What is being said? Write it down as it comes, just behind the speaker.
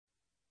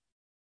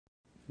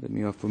Let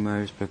me offer my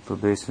respectful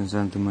obeisance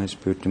unto my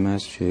spiritual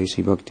master,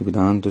 Sri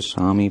Bhaktivedanta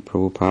Swami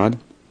Prabhupada,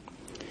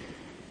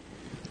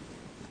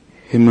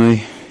 and my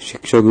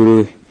Shiksha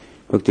Guru,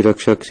 Bhakti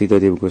Rakshak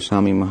Sitadev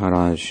Goswami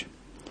Maharaj,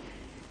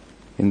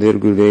 and their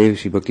Gurudev,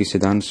 Sri Bhakti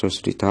Siddhanta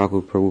Saraswati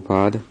Thakur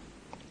Prabhupada,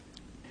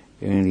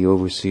 and the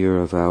overseer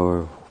of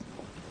our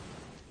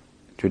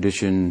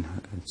tradition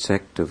and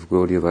sect of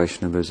Gaudiya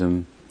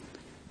Vaisnavism,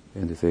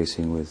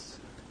 interfacing with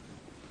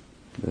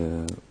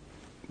the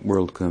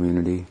world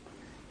community,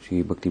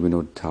 Sri Bhakti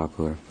Vinod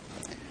Thakur.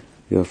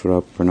 We offer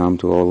up pranam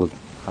to all of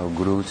our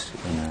gurus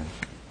in a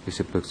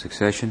disciplic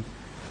succession,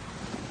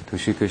 to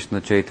Sri Krishna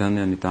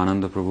Chaitanya,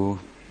 Nityananda Prabhu,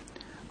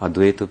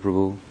 Advaita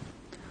Prabhu,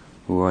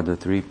 who are the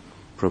three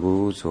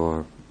Prabhus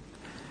or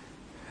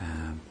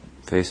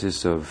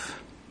faces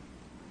of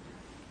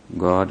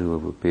God who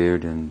have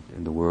appeared in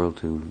the world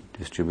to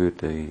distribute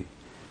the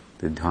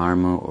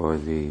dharma or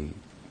the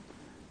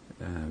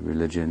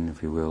religion,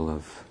 if you will,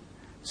 of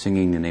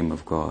singing the name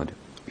of God,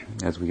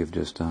 as we have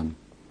just done.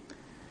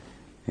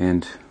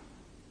 And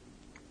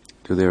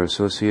to their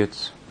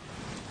associates,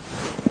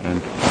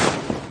 and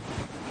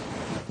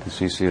to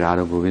Sri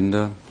Radha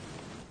Govinda,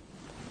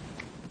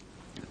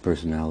 the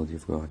personality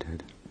of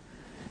Godhead,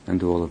 and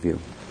to all of you.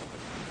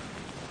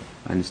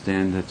 I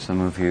understand that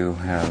some of you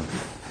have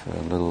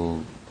a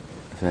little,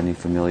 if any,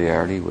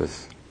 familiarity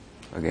with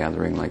a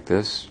gathering like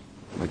this.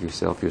 Like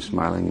yourself, you're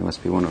smiling, you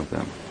must be one of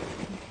them.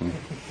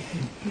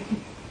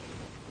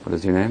 What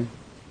is your name?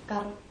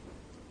 Garo.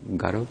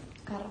 Garo?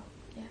 Garo,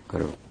 yeah.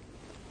 Garo.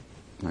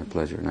 My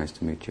pleasure, nice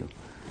to meet you.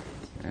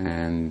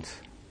 And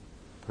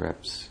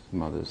perhaps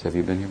some others. Have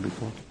you been here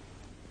before?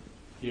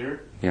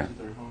 Here? Yeah. To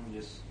their home,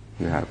 yes.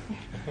 You have.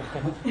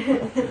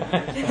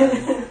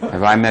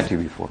 Have I met you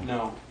before?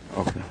 No.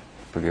 Okay,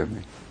 forgive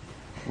me.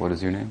 What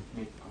is your name?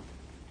 Miko.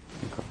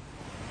 Miko.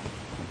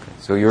 Okay,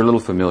 so you're a little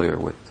familiar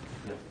with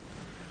Yeah.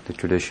 the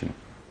tradition.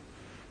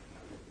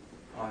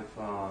 I've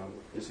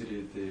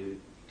visited the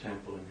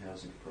temple in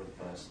Helsinki for the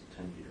past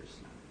 10 years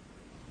now.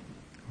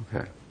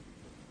 Okay.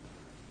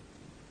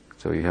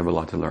 So you have a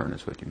lot to learn,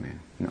 is what you mean?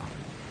 No.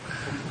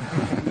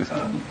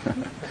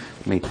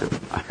 Me too.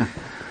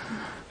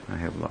 I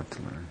have a lot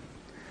to learn.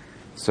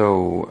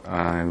 So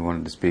I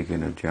wanted to speak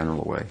in a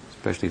general way,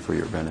 especially for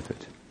your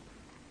benefit.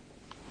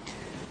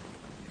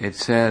 It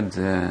said,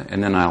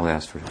 and then I'll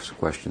ask for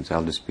questions.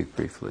 I'll just speak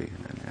briefly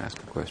and then ask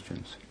the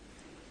questions.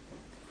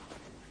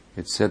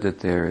 It said that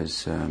there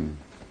is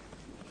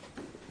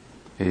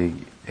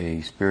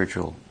a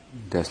spiritual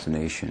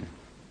destination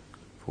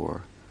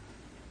for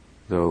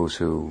those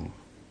who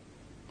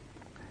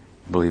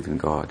believe in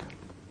God.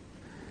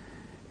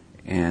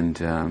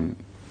 And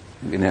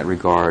in that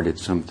regard,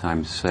 it's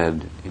sometimes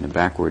said in a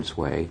backwards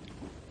way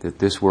that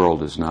this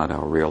world is not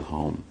our real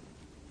home.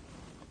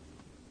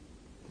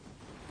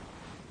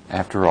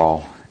 After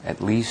all, at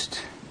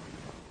least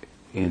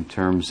in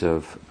terms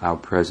of our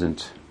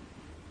present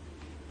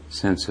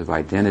sense of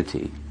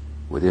identity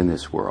within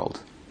this world,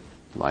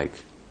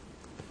 like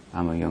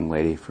I'm a young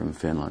lady from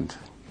Finland,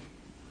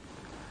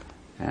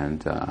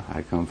 and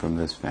I come from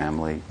this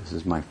family, this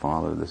is my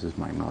father, this is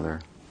my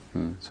mother,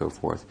 and so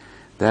forth.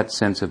 That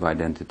sense of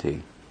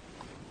identity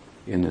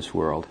in this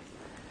world,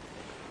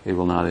 it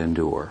will not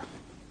endure.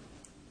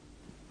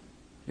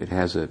 It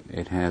has a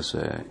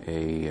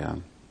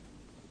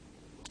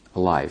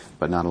life,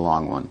 but not a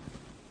long one,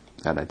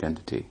 that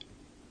identity.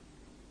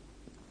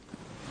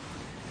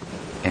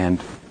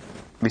 And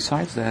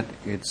besides that,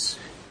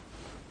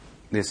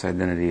 this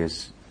identity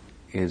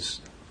is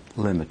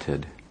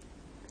limited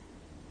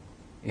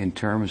in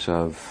terms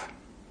of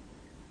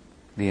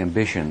the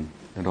ambition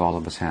that all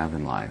of us have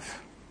in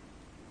life.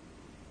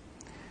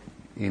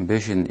 The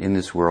ambition in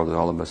this world that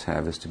all of us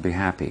have is to be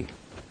happy.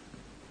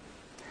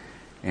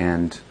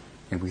 And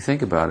if we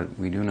think about it,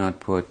 we do not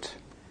put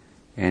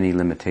any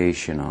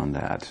limitation on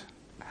that.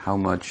 How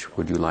much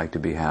would you like to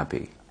be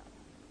happy?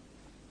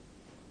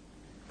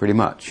 Pretty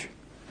much.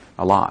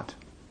 A lot.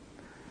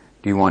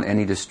 Do you want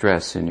any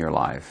distress in your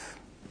life?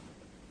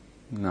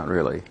 Not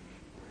really.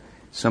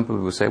 Some people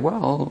will say,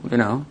 well,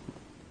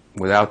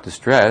 without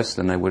distress,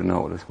 then they wouldn't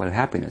know what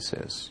happiness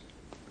is.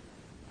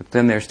 But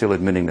then they're still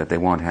admitting that they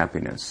want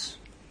happiness.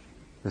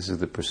 This is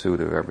the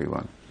pursuit of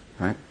everyone,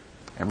 right?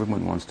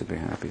 Everyone wants to be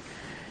happy.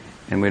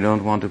 And we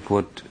don't want to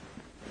put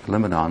a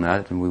limit on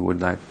that, and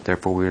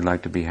therefore we would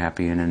like to be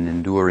happy in an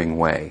enduring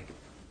way.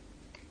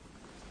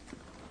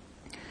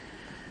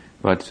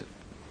 But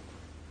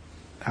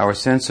our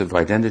sense of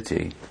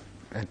identity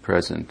at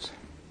present,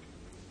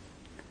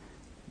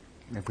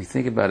 if we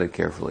think about it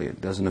carefully, it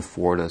doesn't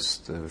afford us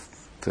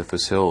the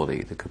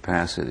facility, the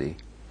capacity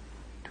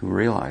to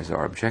realize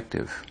our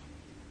objective,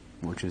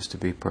 which is to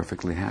be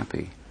perfectly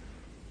happy.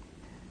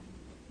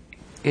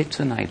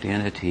 It's an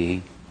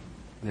identity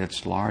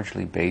that's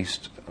largely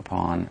based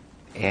upon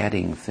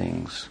adding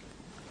things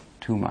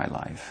to my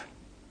life.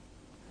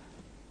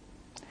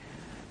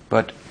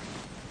 But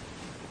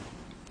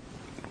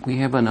we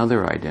have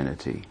another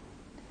identity,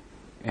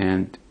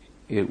 and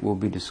it will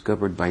be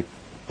discovered by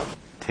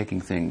taking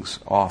things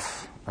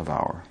off of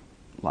our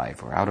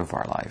life or out of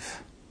our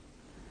life,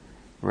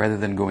 rather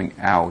than going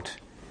out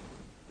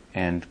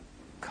and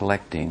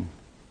collecting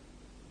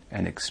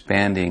and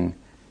expanding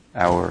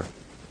our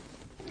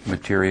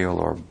material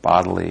or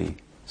bodily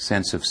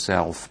sense of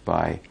self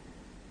by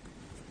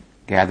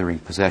gathering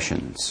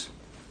possessions,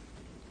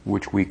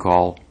 which we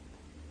call,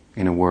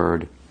 in a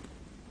word,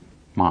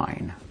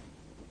 mine,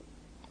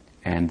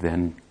 and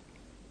then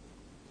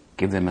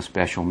give them a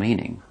special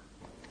meaning.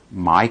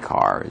 My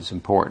car is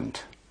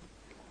important.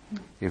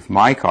 If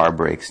my car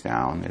breaks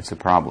down, it's a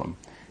problem.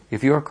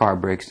 If your car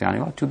breaks down,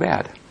 oh, too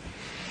bad.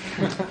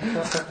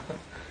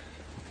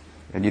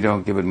 And you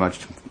don't give it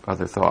much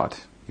other thought.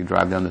 You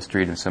drive down the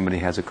street and somebody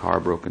has a car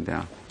broken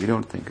down. You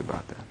don't think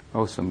about that.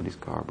 Oh, somebody's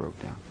car broke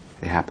down.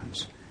 It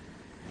happens.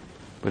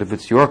 But if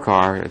it's your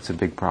car, it's a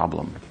big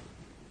problem.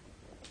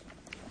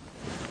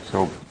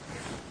 So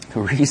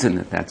the reason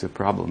that that's a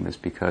problem is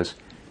because,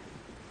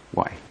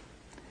 why?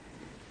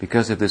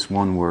 Because of this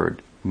one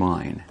word,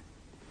 mine.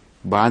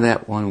 By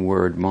that one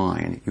word,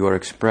 mine, you are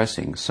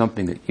expressing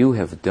something that you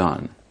have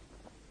done.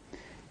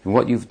 And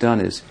what you've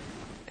done is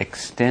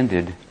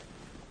extended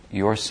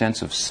your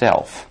sense of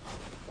self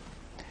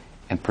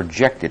and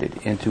projected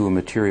it into a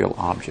material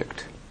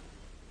object.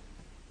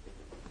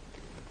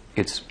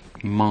 It's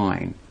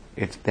mine.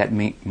 It's that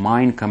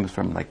mine comes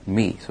from like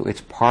me, so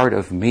it's part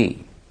of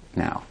me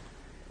now.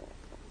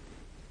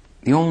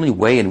 The only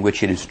way in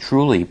which it is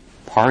truly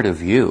part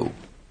of you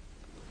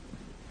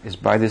is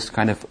by this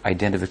kind of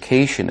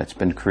identification that's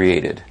been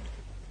created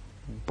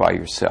by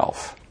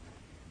yourself.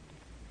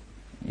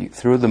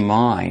 Through the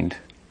mind,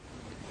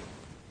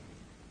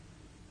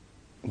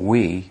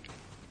 we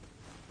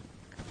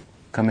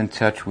come in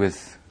touch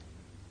with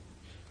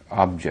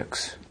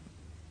objects,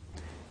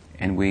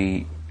 and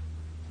we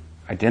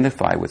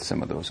identify with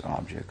some of those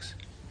objects,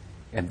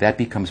 and that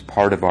becomes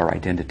part of our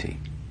identity.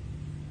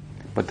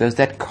 But does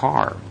that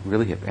car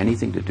really have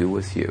anything to do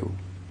with you?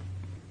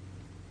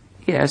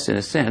 Yes, in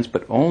a sense,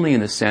 but only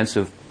in the sense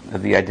of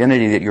the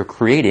identity that you're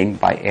creating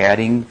by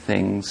adding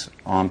things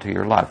onto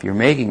your life. You're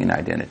making an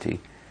identity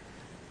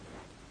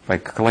by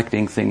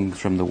collecting things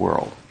from the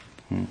world.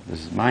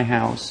 This is my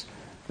house,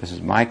 this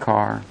is my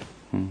car,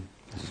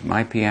 this is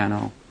my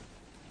piano.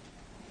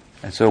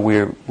 And so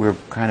we're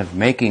kind of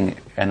making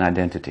an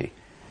identity.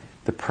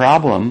 The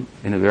problem,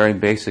 in a very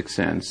basic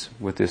sense,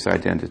 with this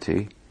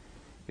identity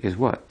is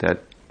what?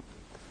 That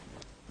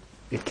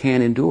it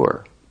can't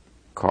endure.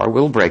 Car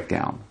will break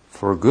down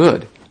for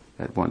good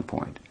at one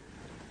point.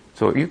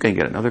 So you can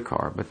get another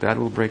car, but that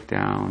will break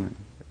down,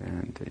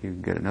 and you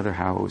can get another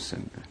house,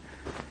 and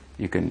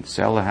you can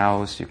sell the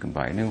house, you can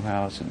buy a new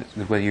house, and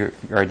this way your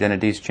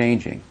identity is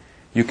changing.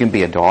 You can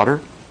be a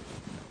daughter,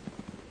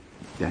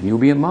 then you'll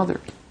be a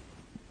mother.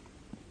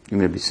 You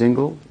may be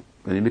single,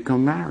 then you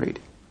become married.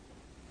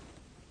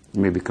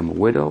 You may become a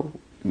widow,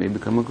 you may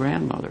become a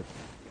grandmother.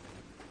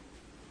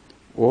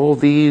 All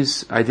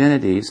these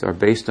identities are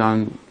based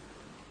on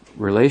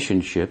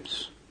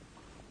relationships,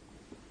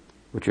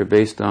 which are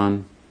based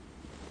on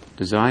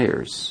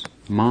desires.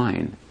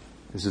 Mine.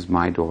 This is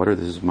my daughter,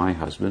 this is my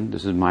husband,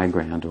 this is my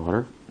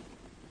granddaughter.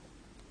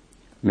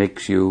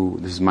 This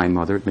is my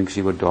mother, it makes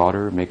you a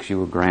daughter, it makes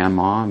you a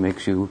grandma, it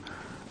makes you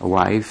a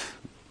wife,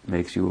 it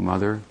makes you a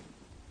mother.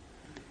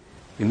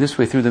 In this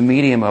way, through the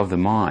medium of the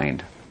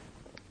mind,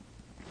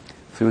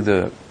 through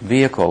the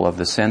vehicle of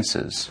the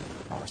senses,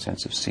 our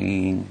sense of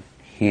seeing,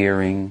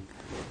 hearing,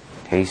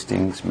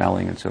 tasting,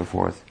 smelling, and so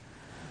forth,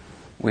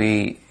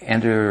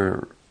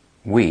 whatever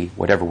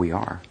we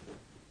are,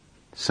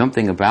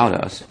 something about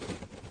us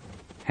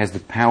has the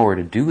power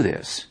to do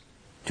this,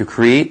 to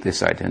create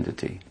this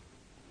identity.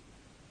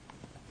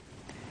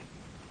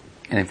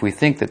 And if we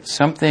think that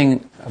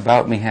something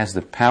about me has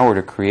the power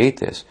to create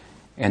this,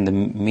 and the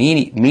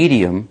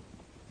medium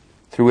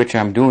through which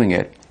I'm doing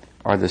it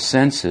are the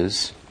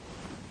senses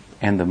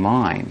and the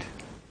mind,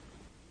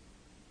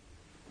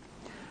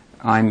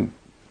 I'm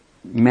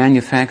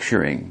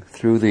manufacturing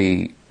through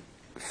the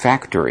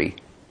factory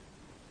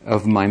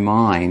of my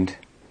mind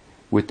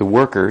with the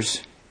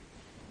workers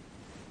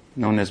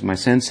known as my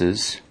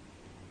senses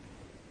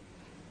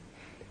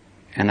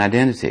an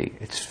identity.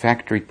 It's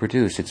factory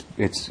produced.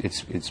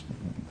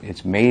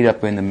 It's made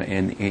up in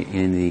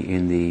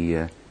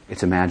the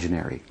it's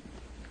imaginary.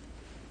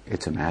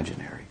 It's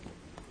imaginary.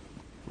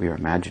 We are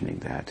imagining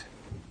that.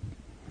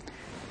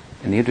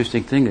 And the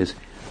interesting thing is,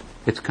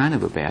 it's kind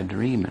of a bad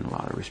dream in a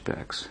lot of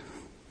respects,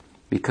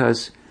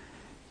 because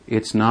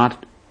it's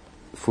not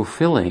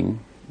fulfilling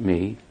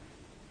me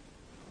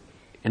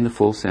in the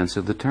full sense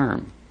of the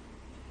term.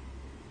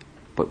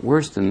 But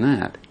worse than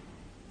that,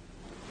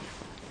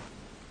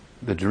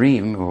 the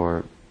dream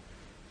or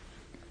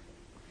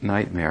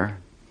nightmare,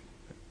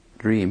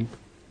 dream,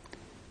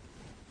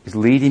 is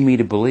leading me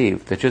to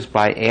believe that just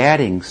by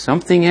adding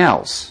something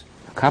else,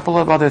 a couple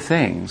of other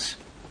things,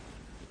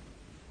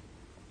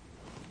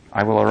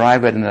 I will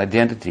arrive at an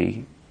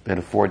identity that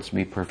affords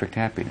me perfect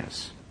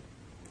happiness.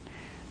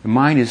 The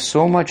mind is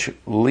so much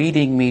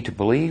leading me to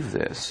believe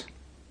this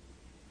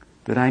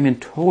that I'm in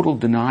total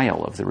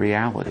denial of the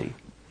reality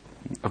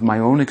of my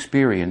own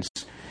experience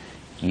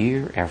just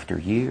year after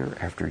year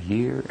after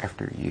year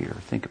after year.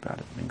 Think about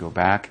it. And go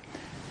back.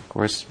 Of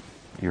course,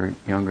 you're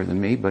younger than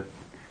me, but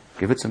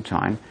give it some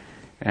time,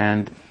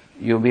 and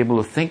you'll be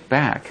able to think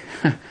back.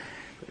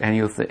 And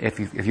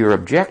if you're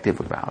objective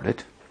about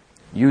it,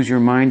 use your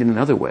mind in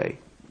another way.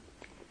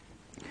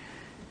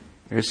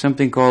 There's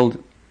something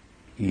called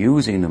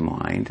using the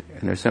mind,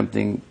 and there's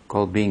something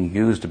called being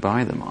used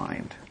by the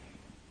mind.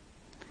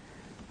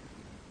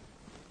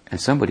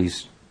 And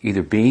somebody's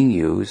either being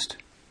used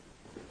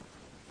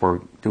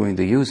or doing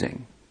the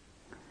using.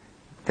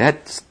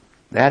 That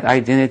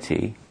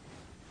identity,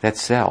 that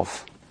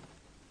self,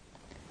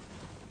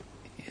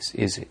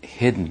 is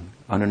hidden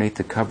underneath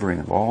the covering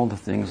of all the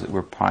things that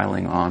we're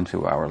piling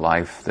onto our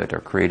life that are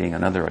creating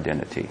another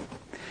identity.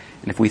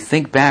 And if we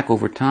think back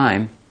over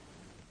time,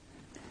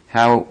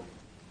 how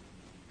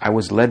I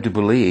was led to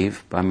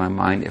believe by my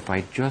mind, if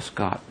I just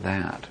got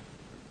that,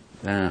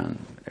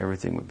 then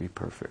everything would be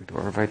perfect.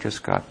 Or if I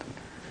just got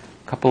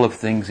a couple of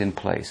things in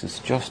place, it's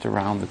just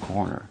around the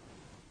corner.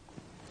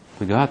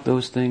 If we got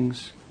those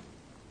things,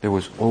 there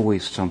was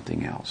always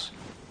something else.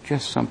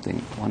 Just something,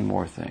 one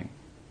more thing.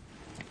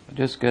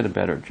 Just get a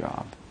better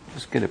job.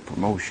 Just get a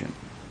promotion.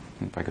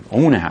 If I could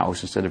own a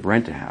house instead of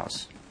rent a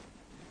house.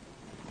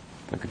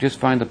 If I could just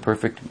find the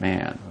perfect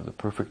man or the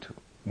perfect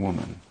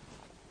woman.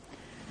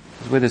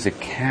 This is where there's a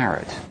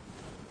carrot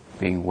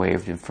being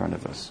waved in front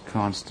of us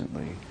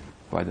constantly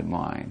by the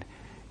mind.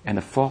 And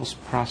a false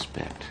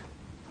prospect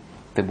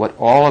that what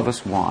all of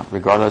us want,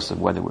 regardless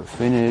of whether we're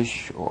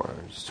Finnish or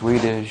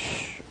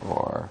Swedish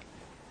or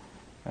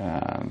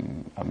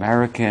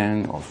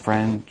American or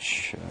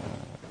French,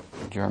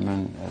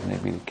 German, as may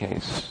be the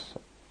case,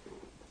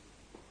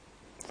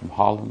 from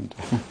Holland.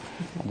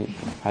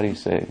 How do you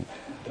say?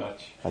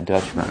 Dutch. A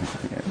Dutchman.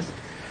 Yes.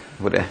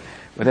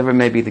 Whatever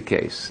may be the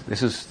case,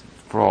 this is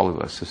for all of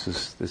us.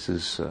 This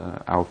is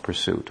our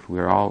pursuit.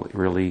 We're all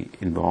really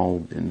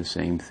involved in the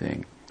same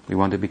thing. We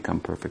want to become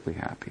perfectly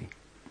happy.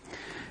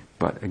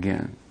 But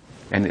again,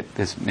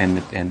 this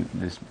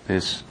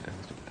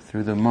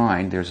through the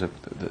mind, there's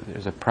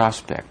a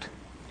prospect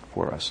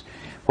for us.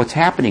 What's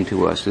happening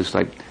to us is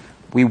like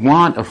we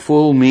want a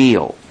full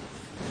meal.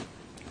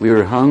 We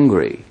are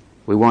hungry.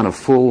 We want a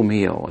full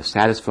meal, a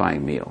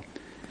satisfying meal.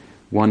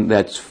 One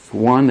that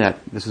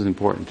this is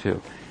important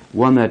too.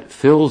 One that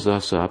fills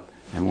us up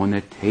and one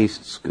that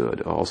tastes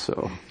good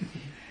also.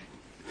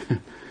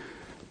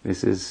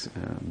 This is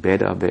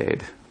bed a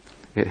bed.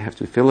 It has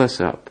to fill us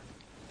up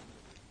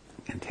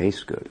and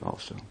taste good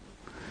also.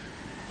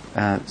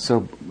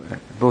 So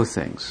both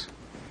things.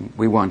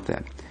 We want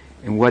that.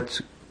 And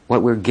what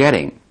we're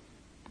getting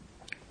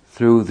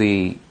through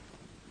the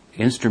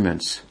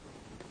instruments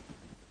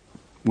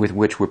with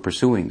which we're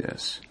pursuing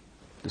this,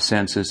 the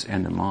senses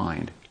and the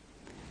mind,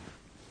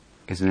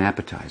 is an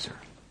appetizer.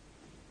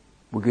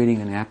 We're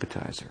getting an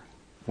appetizer.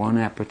 One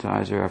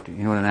appetizer after,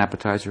 you know what an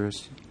appetizer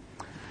is?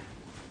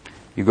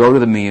 You go to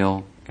the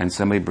meal and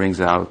somebody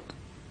brings out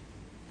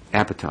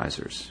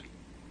appetizers.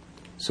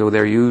 So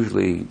they're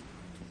usually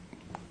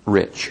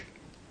rich.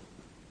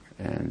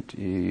 And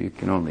you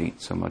can only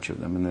eat so much of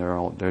them, and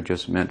they're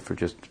just meant for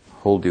just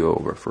hold you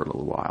over for a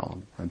little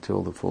while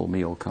until the full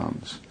meal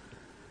comes.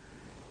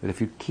 But if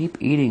you keep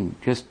eating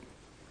just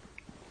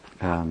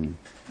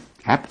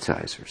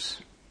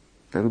appetizers,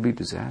 that'll be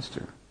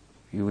disaster.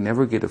 You will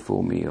never get a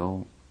full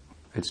meal.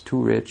 It's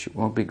too rich. It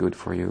won't be good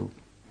for you.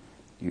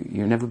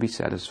 You'll never be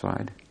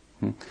satisfied.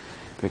 In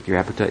fact, your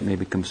appetite may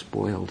become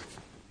spoiled.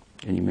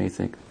 And you may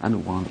think, I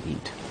don't want to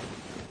eat.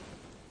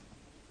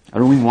 I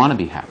don't even want to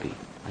be happy.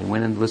 I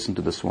went and listened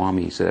to the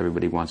Swami. He said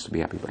everybody wants to be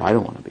happy, but I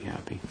don't want to be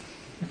happy.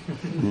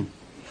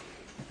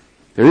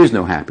 There is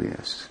no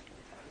happiness.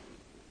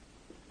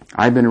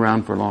 I've been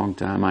around for a long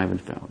time. I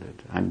haven't found it.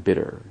 I'm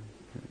bitter.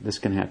 This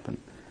can happen.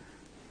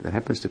 That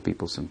happens to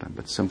people sometimes,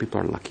 but some people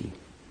are lucky,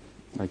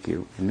 like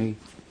you and me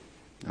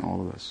and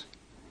all of us.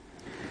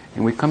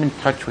 And we come in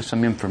touch with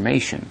some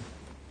information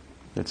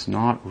that's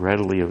not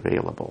readily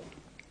available.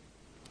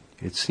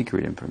 It's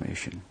secret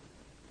information,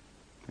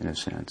 in a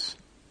sense.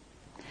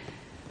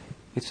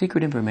 It's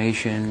secret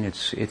information.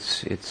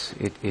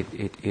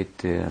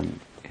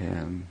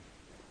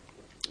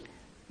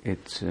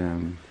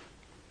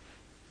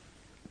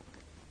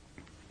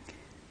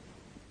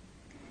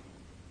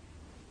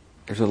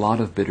 There's a lot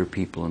of bitter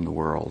people in the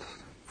world,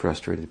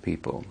 frustrated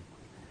people.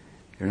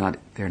 They're not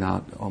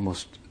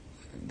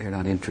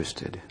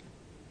interested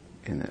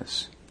in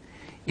this.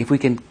 If we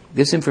can,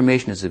 this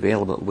information is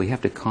available, we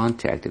have to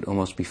contact it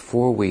almost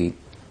before we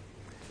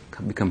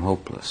become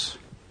hopeless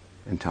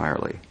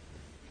entirely.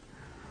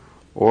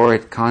 Or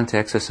it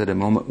contacts us at a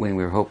moment when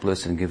we're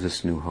hopeless and gives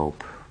us new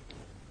hope.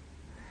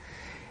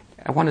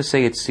 I want to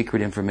say it's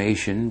secret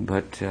information,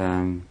 but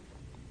at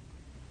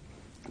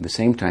the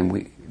same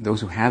time,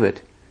 those who have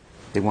it,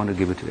 they want to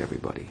give it to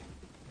everybody.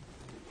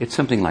 It's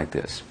something like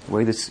this. The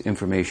way this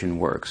information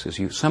works is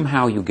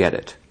somehow you get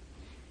it.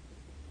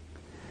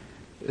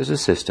 There's a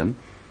system.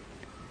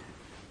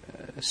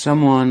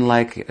 Someone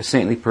like a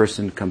saintly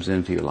person comes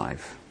into your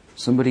life.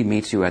 Somebody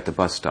meets you at the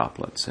bus stop,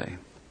 let's say.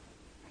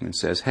 and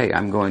says, hey,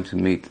 I'm going to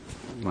meet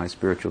my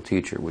spiritual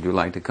teacher. Would you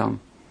like to come?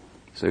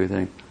 So you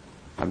think,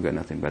 I've got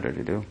nothing better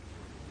to do.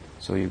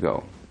 So you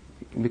go.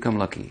 You become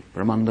lucky.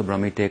 Brahmanda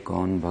Brahmite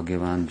Kon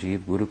Bhagavan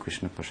Jeev Guru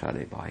Krishna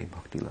Prasade Bhai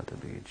Bhakti Lata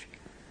Bij.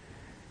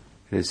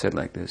 It is said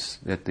like this,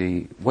 that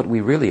what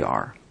we really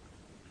are,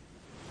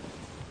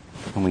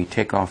 when we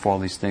take off all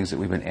these things that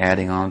we've been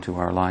adding on to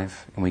our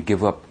life, and we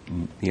give up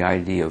the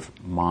idea of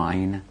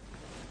mine,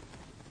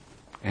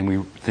 and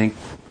we think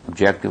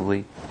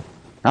objectively,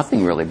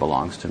 nothing really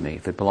belongs to me.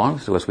 If it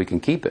belongs to us, we can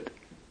keep it.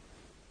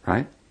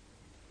 Right?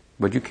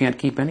 But you can't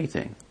keep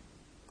anything.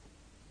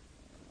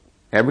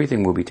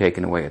 Everything will be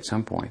taken away at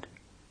some point.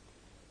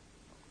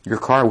 Your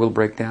car will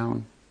break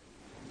down.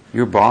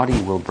 Your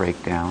body will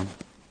break down.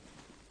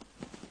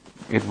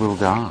 It will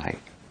die.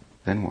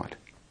 Then what?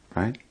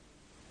 Right?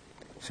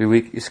 So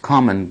it's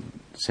common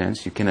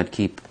sense. You cannot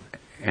keep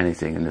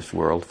anything in this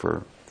world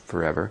for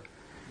forever.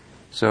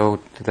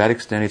 So to that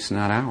extent, it's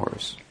not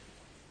ours.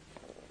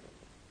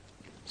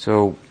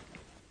 So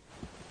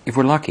if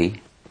we're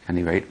lucky, at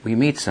any rate, we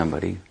meet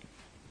somebody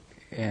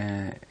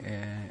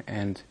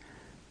and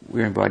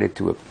we're invited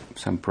to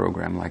some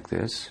program like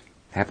this.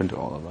 It happened to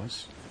all of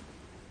us.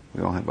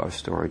 We all have our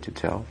story to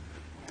tell.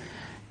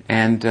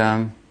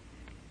 And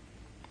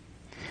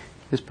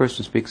this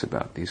person speaks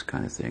about these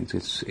kind of things.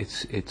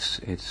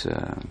 It's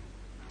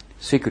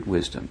secret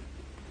wisdom.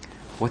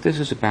 What this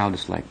is about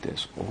is like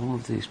this. All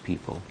of these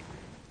people,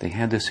 they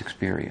had this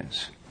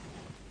experience.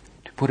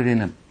 To put it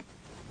in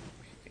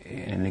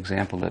an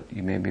example that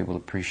you may be able to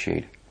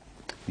appreciate.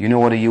 You know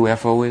what a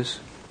UFO is?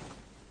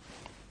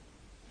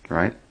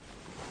 Right?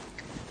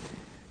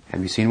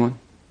 Have you seen one?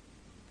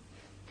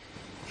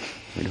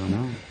 We don't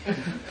know.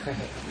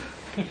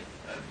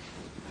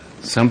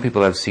 Some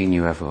people have seen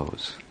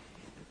UFOs.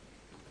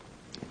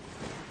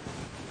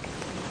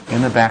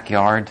 In the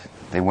backyard,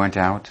 they went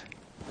out,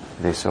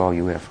 they saw a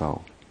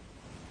UFO.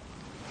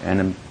 And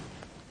a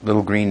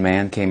little green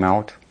man came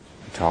out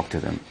and talked to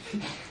them.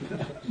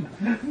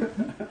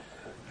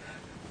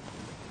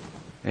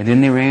 And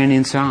then they ran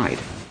inside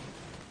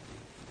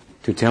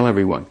to tell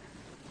everyone,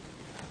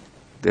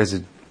 there's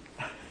a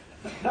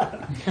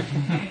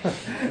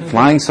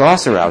flying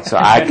saucer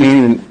outside. I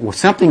can't even,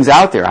 something's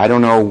out there. I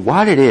don't know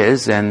what it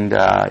is, and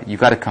you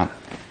got to come.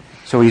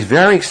 So he's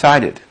very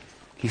excited.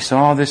 He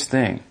saw this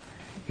thing.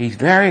 He's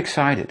very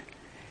excited.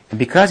 And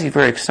because he's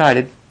very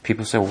excited,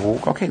 people say,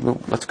 well, okay,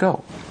 let's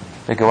go.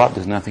 They go out,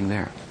 there's nothing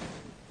there.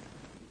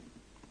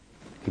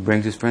 He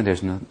brings his friend,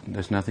 there's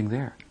nothing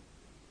there.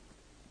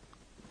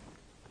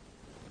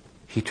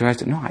 He tries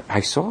to, no, I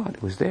saw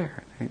it was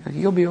there.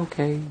 You'll be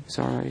okay, it's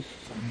all right.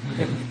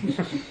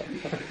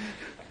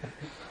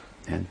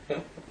 And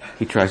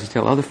he tries to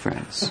tell other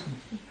friends.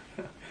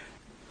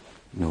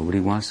 Nobody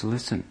wants to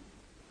listen.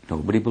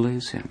 Nobody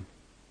believes him.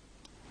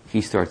 He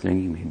starts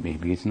thinking,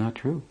 maybe it's not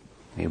true.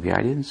 Maybe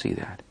I didn't see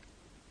that.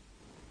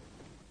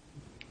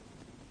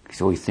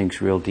 So he thinks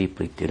real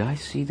deeply, did I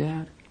see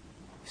that?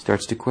 He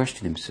starts to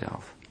question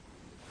himself.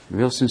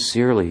 Real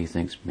sincerely he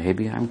thinks,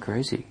 maybe I'm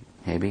crazy.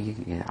 Maybe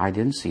I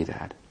didn't see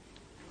that.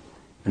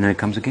 And then it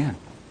comes again.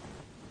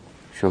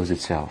 Shows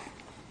itself.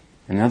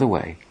 Another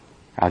way.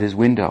 Out his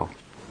window.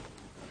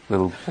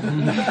 Little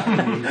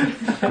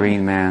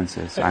green man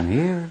says, I'm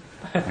here.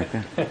 Like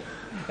that.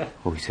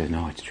 Oh, he says,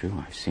 no, it's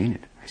true. I've seen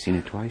it. I've seen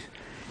it twice.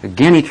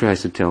 Again he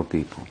tries to tell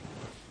people.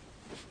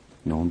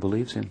 No one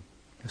believes him.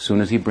 As soon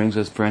as he brings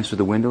his friends to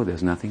the window,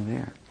 there's nothing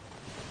there.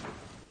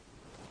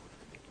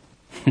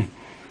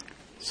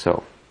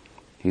 So,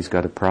 he's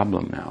got a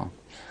problem now.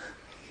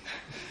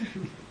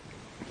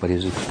 But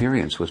his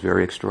experience was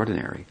very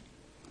extraordinary.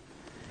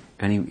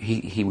 And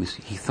he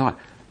thought,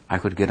 I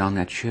could get on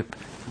that ship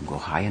and go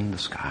high in the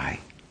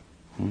sky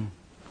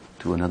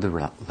to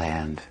another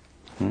land.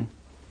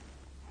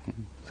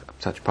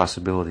 Such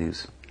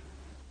possibilities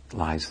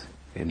lies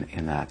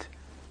in that.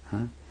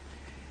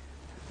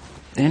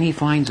 Then he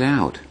finds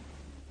out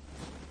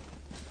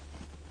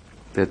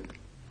that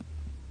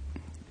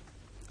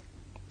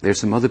there's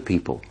some other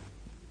people.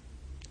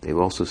 They've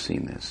also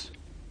seen this.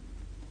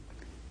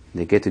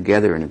 They get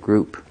together in a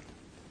group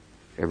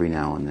every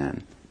now and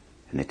then,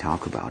 and they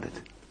talk about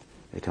it.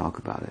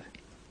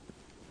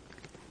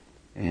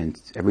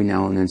 And every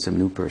now and then some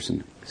new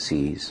person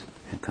sees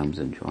and comes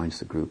and joins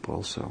the group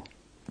also.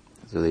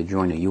 So they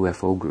join a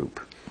UFO group.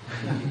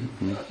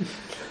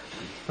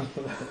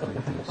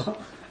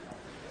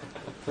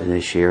 And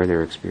they share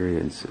their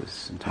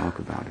experiences and talk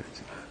about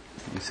it.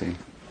 You see?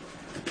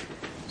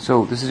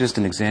 So this is just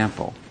an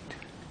example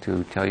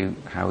to tell you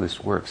how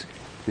this works.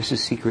 This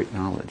is secret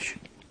knowledge.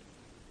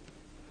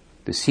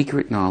 The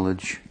secret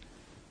knowledge,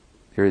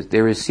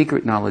 there is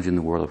secret knowledge in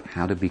the world of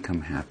how to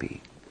become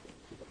happy.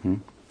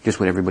 Just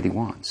what everybody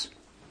wants.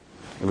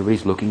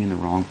 Everybody's looking in the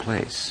wrong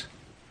place.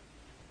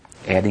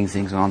 Adding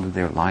things onto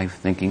their life,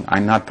 thinking,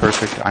 I'm not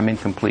perfect, I'm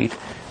incomplete,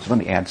 so let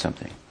me add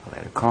something. I'll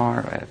add a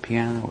car, I'll add a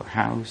piano, a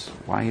house,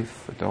 a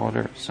wife, a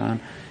daughter, a son.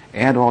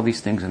 Add all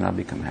these things and I'll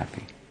become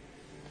happy.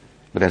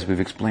 But as we've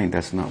explained,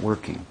 that's not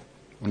working.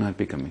 We're not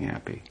becoming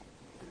happy.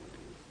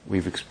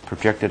 We've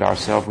projected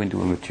ourselves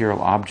into a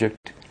material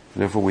object,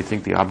 therefore we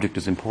think the object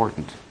is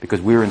important,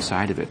 because we're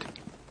inside of it.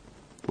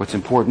 What's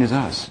important is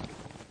us,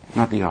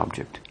 not the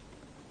object.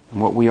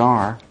 And what we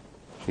are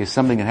is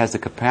something that has the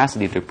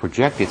capacity to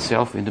project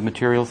itself into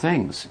material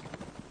things.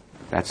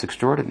 That's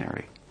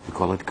extraordinary. We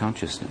call it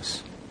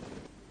consciousness.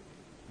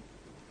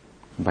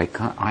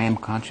 I am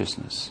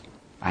consciousness.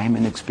 I am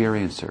an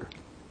experiencer.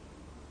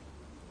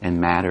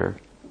 And matter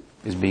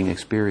is being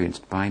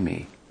experienced by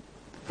me.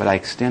 But I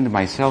extend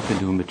myself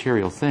into a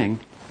material thing,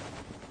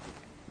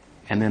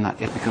 and then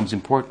it becomes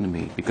important to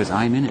me because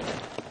I'm in it.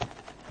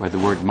 By the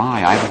word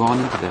my, I've gone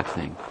into that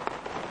thing.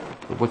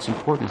 But what's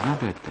important is not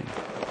that thing.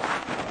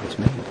 It's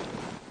me.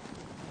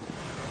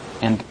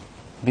 And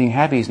being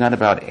happy is not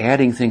about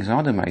adding things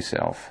onto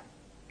myself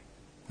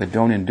that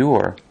don't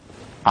endure.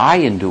 I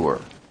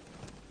endure.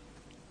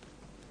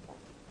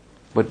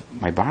 But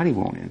my body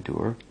won't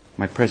endure.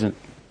 My present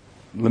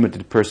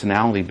limited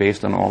personality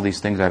based on all these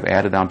things I've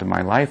added onto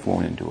my life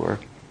won't endure.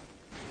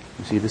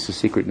 You see, this is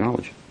secret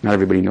knowledge. Not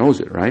everybody knows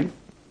it, right?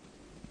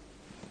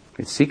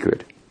 It's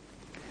secret.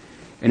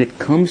 And it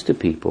comes to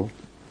people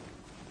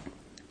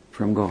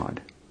from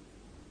God.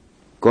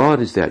 God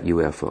is that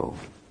UFO,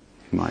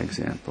 in my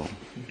example.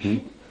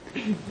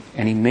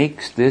 And he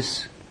makes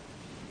this,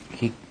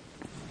 we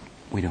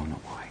don't know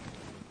why.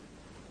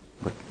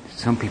 But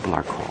some people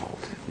are called,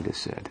 it is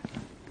said.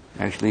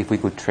 Actually, if we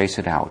could trace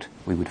it out,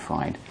 we would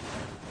find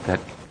that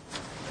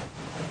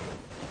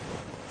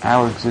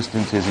our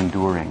existence is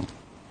enduring.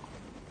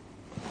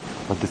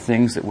 But the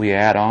things that we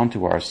add on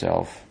to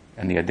ourselves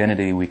and the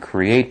identity we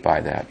create by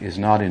that is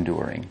not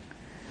enduring.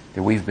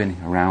 That we've been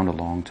around a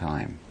long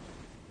time.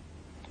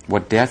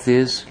 What death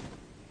is,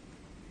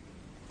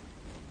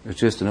 it's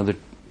just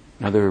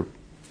another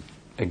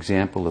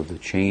example of the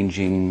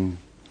changing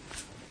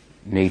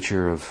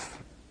nature of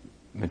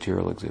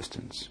material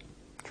existence.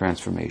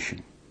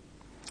 Transformation.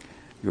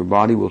 Your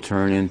body will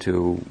turn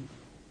into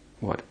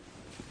what?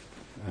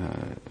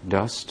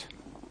 Dust.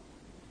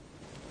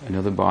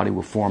 Another body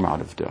will form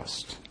out of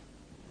dust.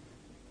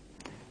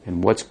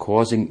 And what's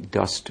causing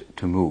dust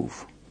to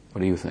move?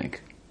 What do you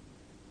think?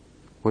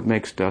 What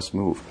makes dust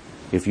move?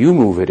 If you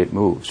move it, it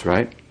moves,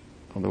 right?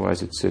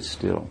 Otherwise it sits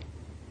still.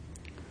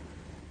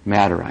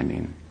 Matter, I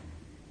mean.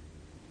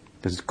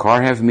 Does the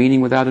car have meaning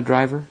without a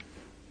driver?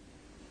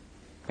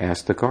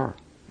 Ask the car.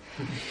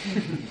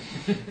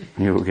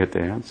 You will get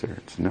the answer.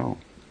 It's no.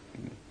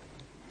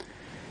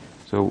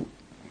 So,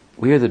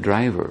 we are the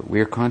driver.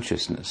 We are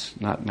consciousness,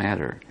 not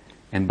matter.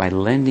 And by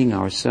lending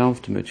ourselves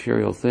to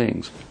material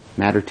things,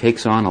 matter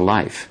takes on a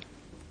life.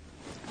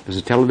 Does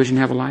a television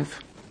have a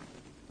life?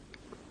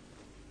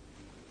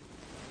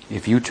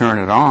 If you turn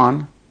it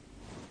on,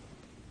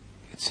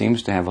 it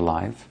seems to have a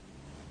life.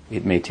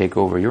 It may take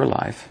over your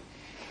life.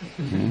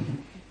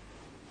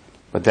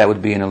 But that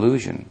would be an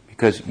illusion,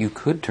 because you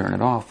could turn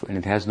it off and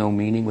it has no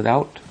meaning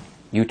without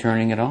you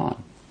turning it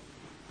on.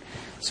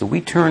 So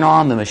we turn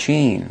on the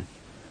machine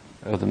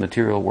of the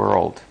material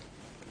world.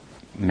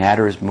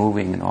 Matter is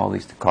moving and all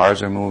these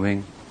cars are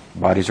moving,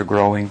 bodies are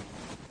growing.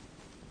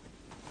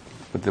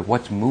 But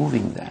what's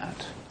moving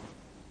that?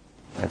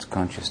 That's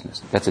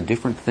consciousness. That's a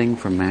different thing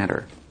from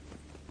matter.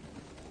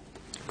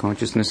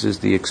 Consciousness is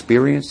the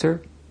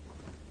experiencer.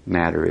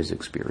 Matter is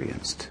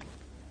experienced.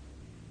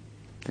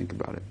 Think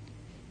about it.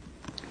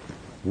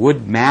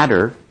 Would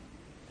matter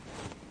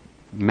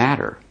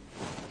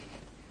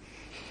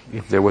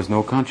if there was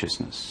no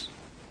consciousness?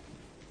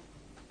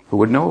 Who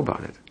would know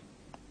about it?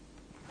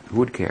 Who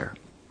would care?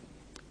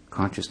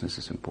 Consciousness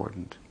is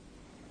important.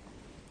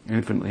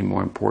 Infinitely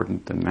more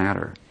important than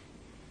matter.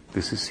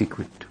 This is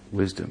secret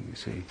wisdom, you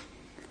see.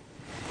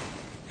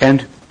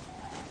 And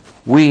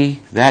we,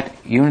 that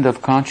unit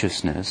of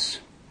consciousness,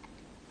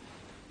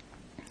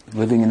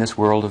 living in this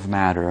world of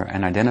matter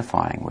and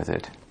identifying with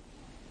it,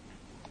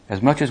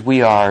 as much as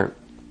we are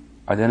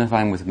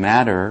identifying with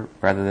matter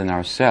rather than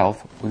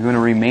ourself, we're going to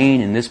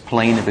remain in this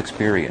plane of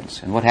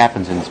experience. And what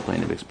happens in this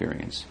plane of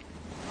experience?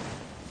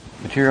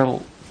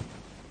 Material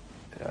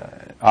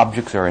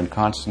objects are in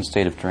constant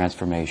state of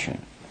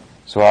transformation.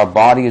 So our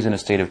body is in a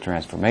state of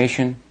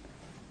transformation.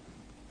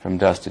 From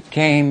dust it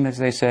came, as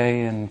they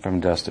say, and from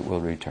dust it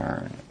will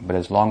return. But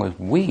as long as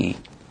we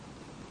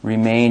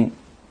remain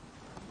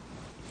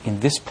in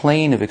this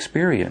plane of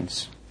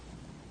experience,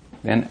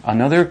 then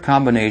another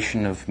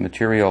combination of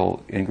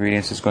material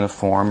ingredients is going to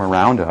form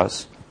around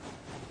us.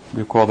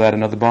 We call that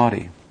another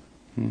body,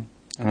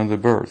 another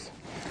birth.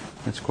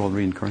 That's called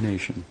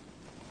reincarnation.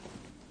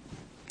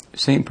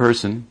 Same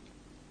person,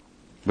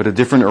 but a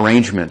different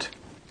arrangement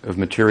of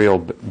material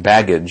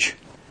baggage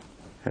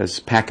as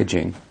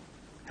packaging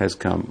has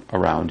come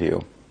around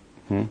you.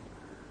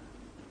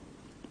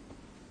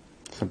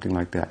 Something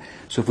like that.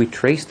 So if we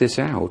trace this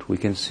out, we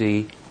can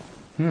see,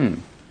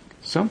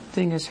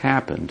 something has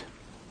happened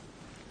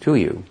to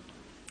you,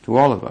 to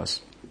all of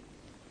us,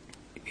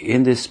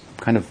 in this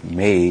kind of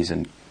maze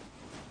and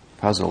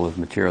puzzle of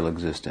material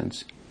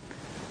existence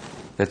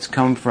that's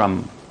come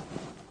from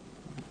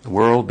the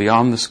world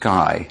beyond the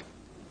sky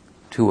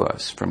to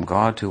us, from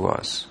God to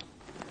us.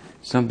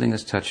 Something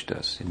has touched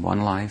us in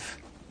one life,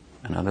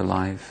 another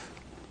life,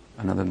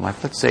 another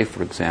life. Let's say,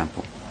 for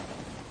example,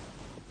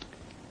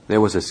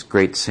 there was this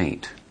great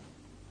saint.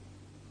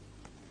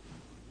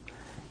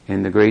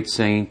 And the great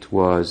saint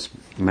was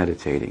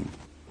meditating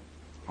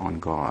on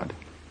God.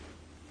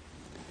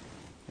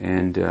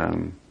 And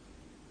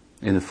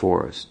in the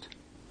forest.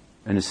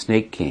 And a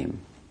snake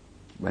came.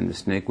 When the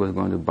snake was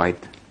going to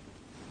bite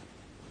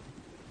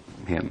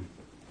him.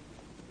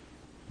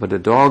 But a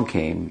dog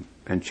came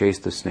and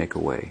chased the snake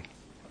away.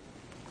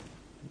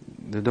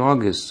 The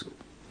dog is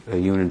a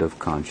unit of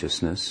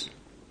consciousness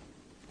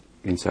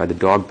inside the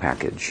dog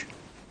package.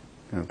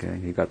 Okay,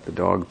 he got the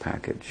dog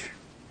package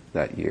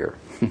that year.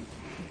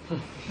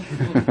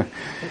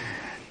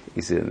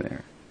 He's in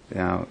there.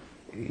 Now,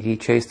 he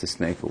chased the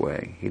snake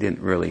away. He didn't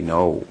really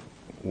know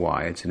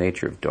why. It's the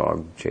nature of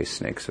dog chase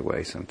snakes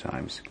away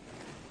sometimes.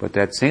 But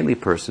that saintly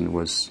person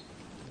was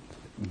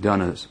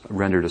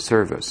rendered a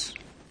service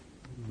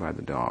by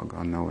the dog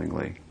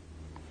unknowingly.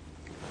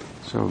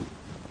 So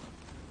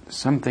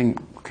something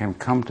can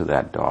come to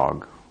that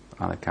dog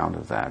on account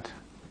of that.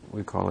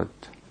 We call it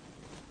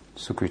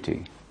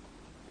sukriti.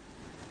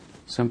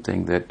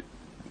 Something that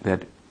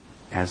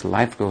as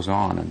life goes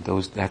on and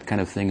that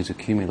kind of thing is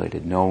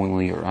accumulated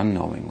knowingly or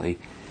unknowingly,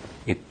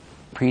 it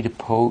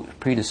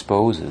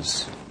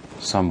predisposes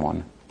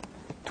someone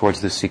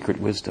towards the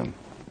secret wisdom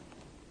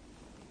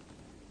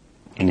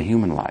in the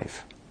human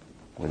life,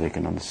 where they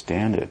can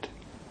understand it,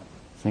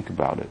 think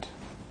about it,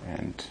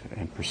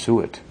 and pursue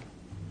it.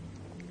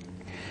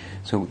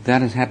 So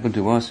that has happened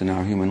to us in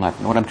our human life.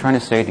 And what I'm trying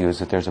to say to you is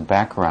that there's a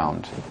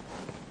background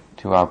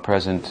to our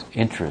present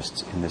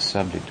interests in this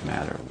subject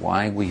matter,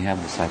 why we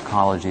have the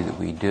psychology that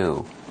we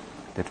do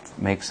that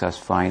makes us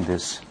find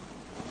this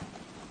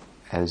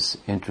as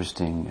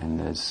interesting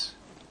and as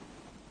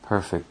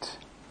perfect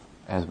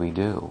as we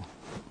do.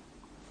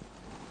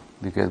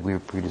 Because we're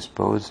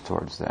predisposed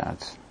towards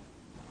that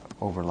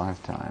over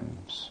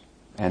lifetimes,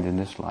 and in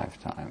this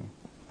lifetime.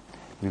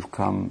 We've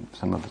come,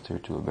 some of us,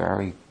 to a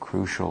very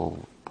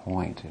crucial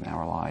point in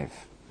our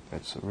life.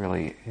 It's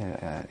really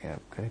an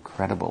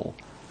incredible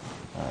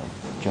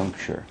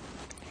juncture.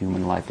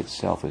 Human life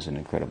itself is an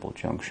incredible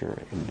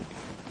juncture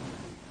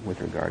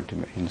with regard to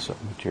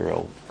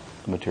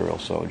material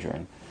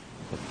sojourn.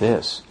 But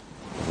this,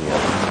 the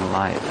other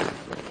life,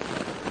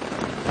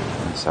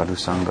 sadhu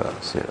sangha,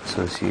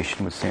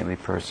 association with saintly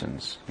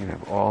persons, you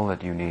have all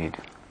that you need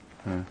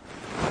to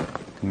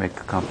make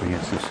a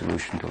comprehensive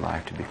solution to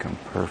life, to become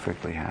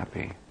perfectly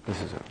happy.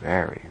 This is a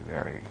very,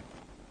 very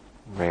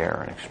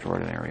rare and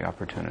extraordinary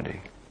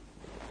opportunity.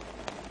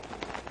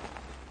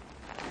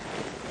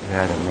 We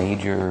had a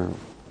major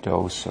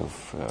dose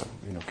of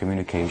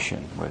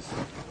communication with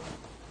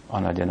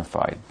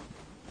unidentified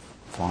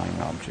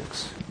flying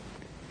objects.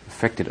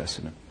 Affected us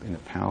in a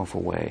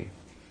powerful way.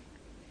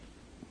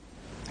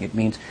 It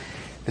means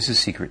this is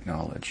secret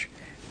knowledge.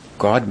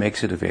 God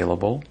makes it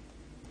available,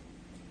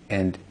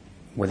 and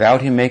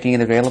without Him making it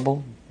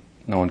available,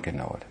 no one can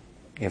know it.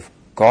 If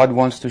God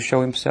wants to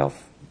show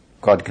Himself,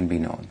 God can be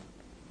known.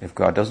 If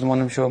God doesn't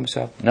want to show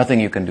Himself, nothing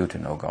you can do to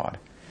know God.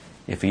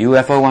 If a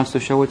UFO wants to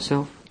show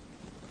itself,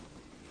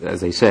 as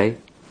they say,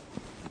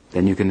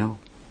 then you can know.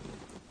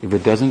 If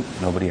it doesn't,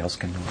 nobody else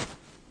can know it.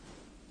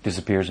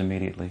 Disappears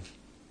immediately.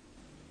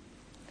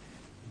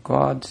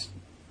 God's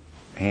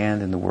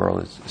hand in the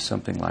world is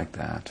something like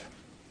that.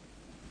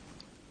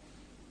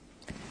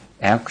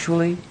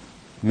 Actually,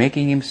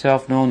 making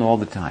Himself known all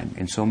the time,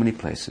 in so many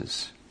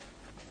places,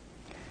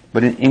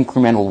 but in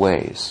incremental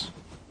ways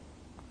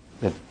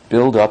that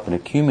build up and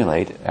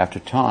accumulate after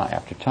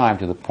time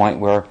to the point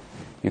where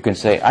you can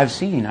say, I've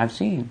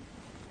seen.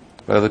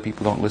 But other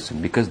people don't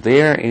listen because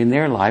in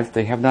their life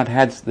they have not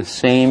had the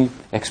same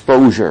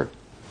exposure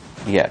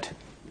yet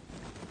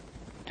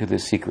to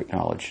this secret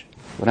knowledge.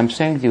 What I'm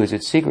saying to you is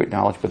it's secret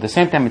knowledge, but at the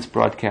same time it's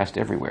broadcast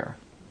everywhere.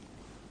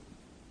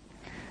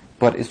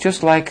 But it's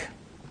just like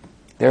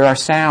there are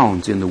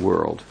sounds in the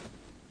world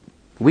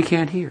we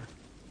can't hear.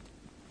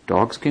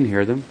 Dogs can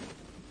hear them,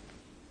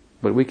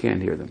 but we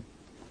can't hear them.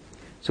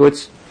 So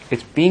it's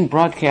being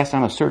broadcast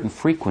on a certain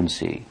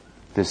frequency,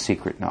 this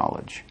secret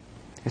knowledge.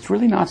 It's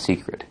really not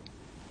secret,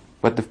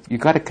 but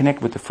you've got to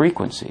connect with the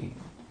frequency.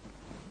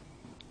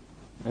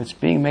 It's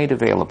being made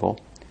available,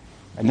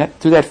 and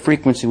through that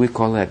frequency we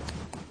call that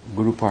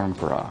Guru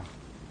Parampara.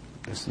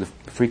 This is the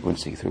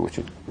frequency through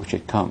which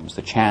it comes,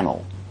 the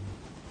channel.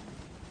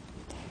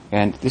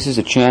 And this is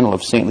a channel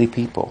of saintly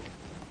people,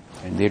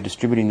 and they're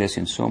distributing this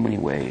in so many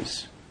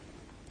ways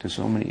to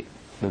so many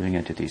living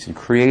entities, and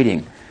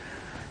creating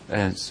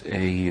as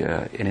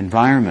an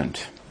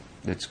environment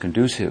that's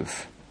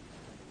conducive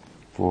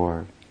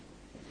for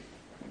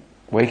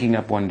waking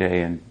up one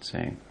day and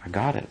saying, I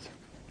got it.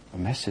 A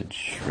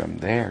message from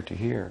there to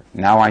here.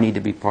 Now I need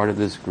to be part of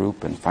this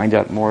group and find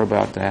out more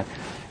about that.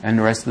 And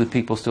the rest of the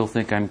people still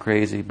think I'm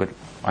crazy, but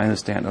I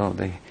understand,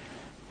 they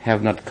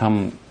have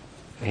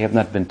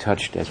not been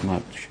touched as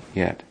much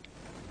yet.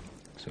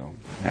 So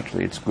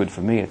naturally it's good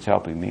for me, it's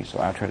helping me, so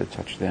I'll try to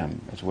touch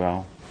them as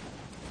well.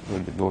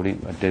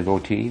 A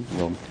devotee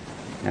will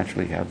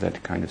naturally have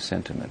that kind of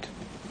sentiment.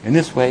 In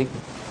this way,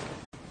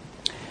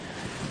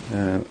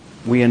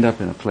 we end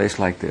up in a place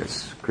like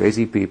this.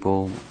 Crazy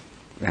people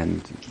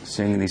and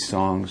singing these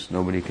songs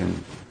nobody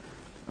can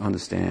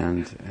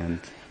understand, and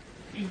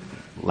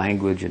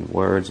language and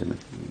words and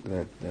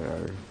that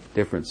are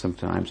different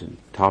sometimes, and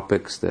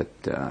topics that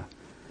are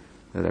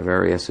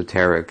very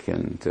esoteric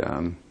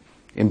and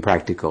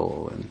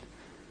impractical, and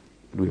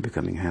we're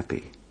becoming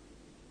happy.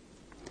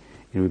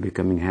 And we're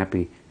becoming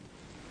happy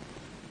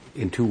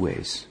in two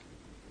ways.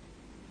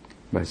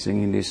 By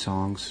singing these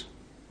songs,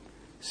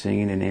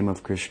 singing in the name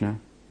of Krishna,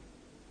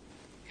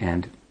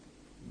 and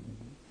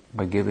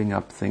by giving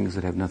up things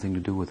that have nothing to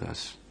do with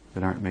us,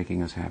 that aren't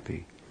making us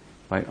happy.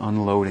 By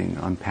unloading,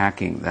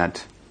 unpacking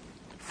that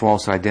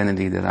false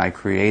identity that I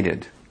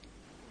created,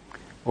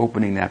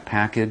 opening that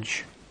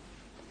package,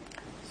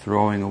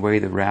 throwing away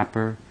the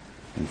wrapper,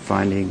 and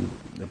finding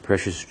the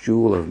precious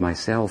jewel of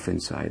myself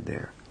inside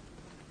there.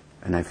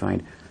 And I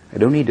find I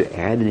don't need to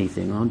add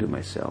anything onto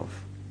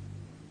myself.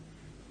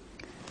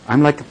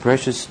 I'm like a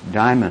precious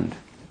diamond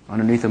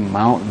underneath a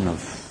mountain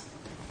of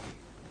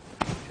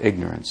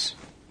ignorance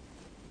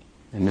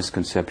and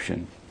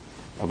misconception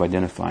of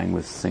identifying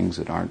with things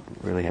that aren't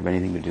really have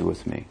anything to do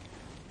with me.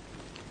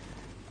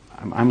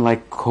 I'm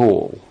like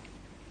coal,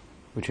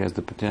 which has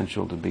the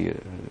potential to be a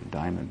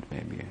diamond,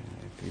 maybe,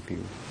 if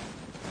you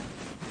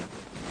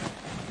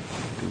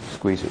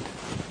squeeze it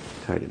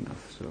tight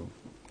enough. So,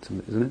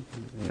 isn't it?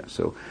 Yeah.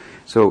 So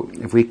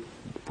if we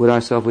put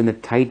ourselves in the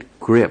tight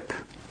grip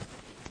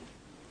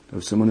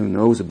of someone who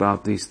knows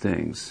about these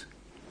things,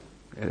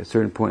 at a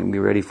certain point we'll be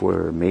ready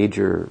for a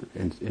major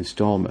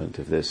installment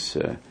of this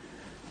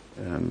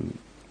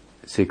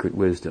secret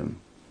wisdom.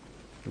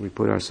 We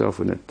put ourselves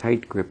in a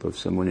tight grip of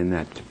someone in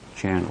that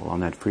channel, on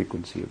that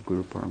frequency of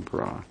Guru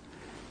Parampara,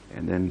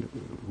 and then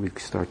we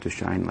start to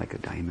shine like a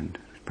diamond,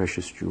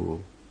 precious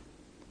jewel.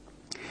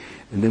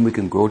 And then we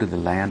can go to the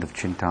land of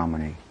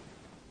Chintamani.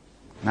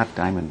 Not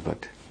diamond,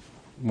 but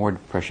more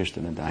precious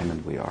than a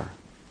diamond we are.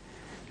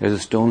 There's a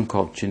stone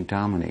called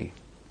Chintamani.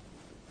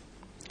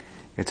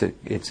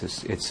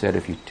 It's said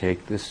if you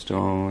take this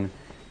stone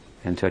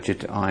and touch it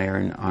to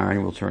iron,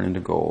 iron will turn into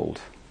gold.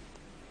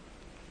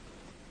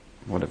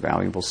 What a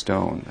valuable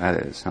stone that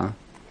is, huh?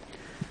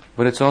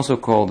 But it's also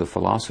called the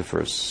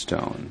philosopher's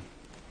stone.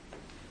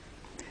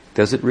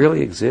 Does it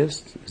really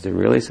exist? Is there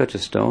really such a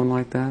stone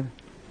like that?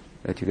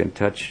 That you can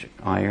touch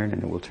iron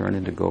and it will turn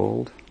into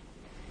gold?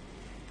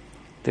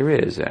 There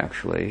is,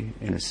 actually,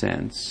 in a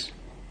sense.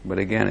 But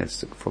again,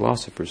 it's the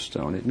philosopher's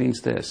stone. It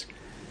means this,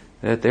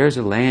 that there's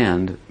a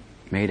land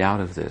made out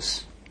of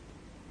this.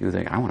 You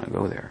think, I want to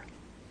go there.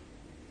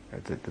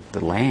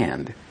 The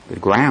land, the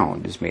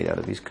ground is made out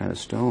of these kind of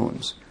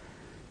stones.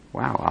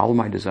 Wow, all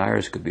my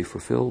desires could be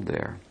fulfilled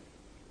there.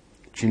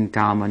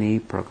 Chintamani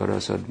prakara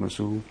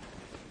sadmasu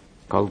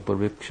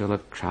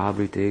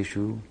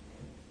kalparikshalakshravriteshu.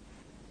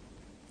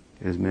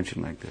 It is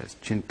mentioned like this.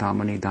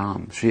 Chintamani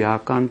dham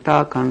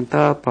shriyakanta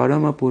kanta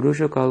parama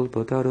purusha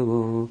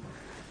kalpataravo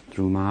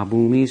druma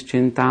bhumis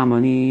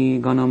chintamani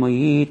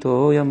ganamayi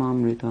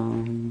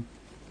toyamamritam.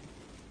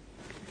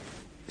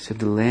 He said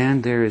the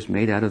land there is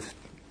made out of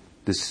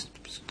this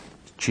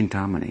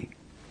Chintamani.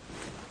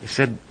 He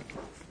said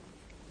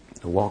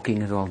the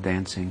walking is all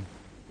dancing,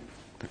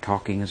 the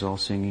talking is all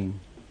singing.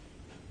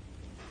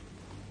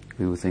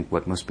 We would think,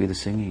 what must be the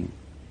singing?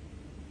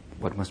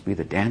 What must be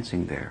the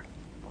dancing there?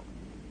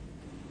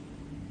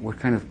 What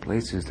kind of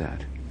place is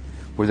that?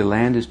 Where the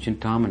land is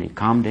Chintamani,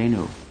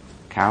 Kamdenu.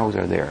 Cows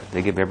are there.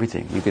 They give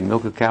everything. You can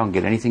milk a cow and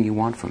get anything you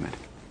want from it.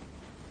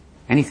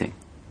 Anything.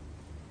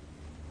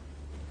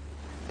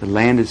 The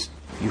land is,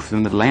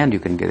 from the land you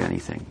can get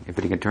anything. If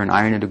it can turn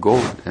iron into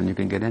gold, then you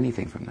can get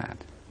anything from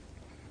that.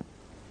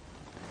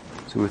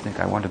 So we think,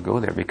 I want to go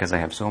there because I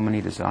have so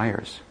many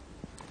desires.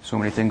 So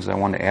many things I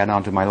want to add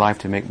on to my life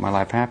to make my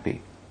life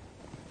happy.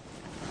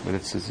 But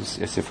it's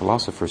a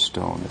philosopher's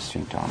stone, this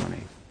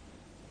Chintamani.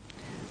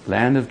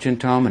 Land of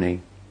Chintamani,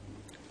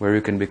 where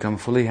you can become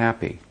fully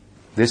happy.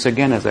 This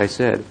again, as I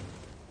said,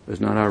 is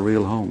not our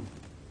real home.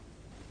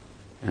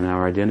 And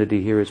our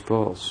identity here is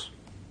false.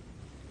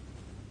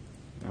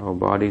 Our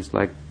body's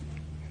like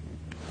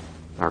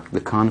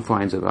the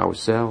confines of our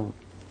cell,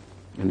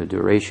 and the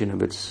duration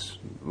of its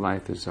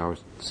life is our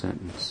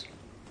sentence.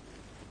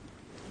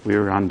 We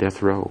are on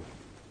death row.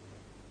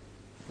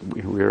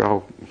 We're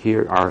all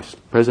here. Our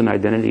present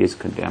identity is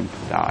condemned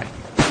to die.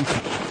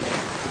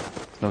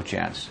 No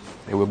chance.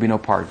 There will be no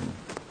pardon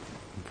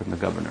from the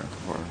governor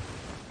or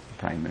the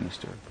prime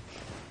minister.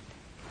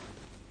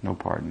 No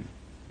pardon.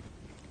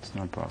 It's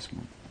not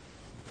possible.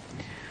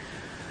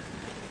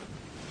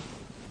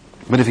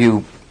 But if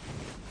you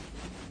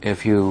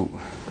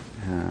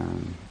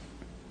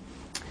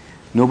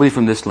nobody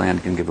from this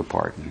land can give a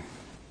pardon.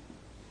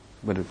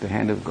 But if the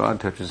hand of God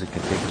touches it,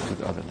 can take us to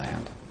the other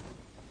land.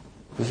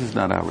 This is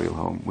not our real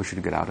home. We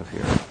should get out of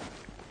here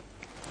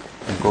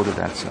and go to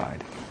that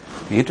side.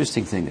 The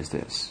interesting thing is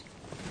this.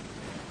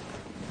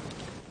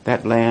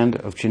 That land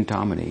of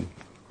Chintamani,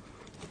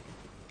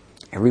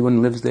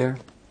 everyone lives there.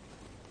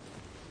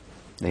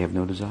 They have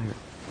no desire.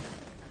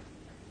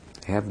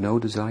 They have no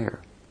desire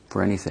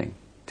for anything,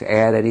 to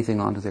add anything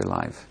onto their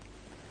life.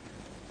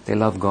 They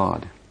love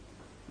God.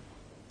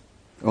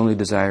 Only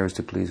desire is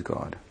to please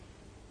God.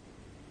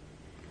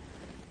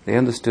 They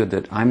understood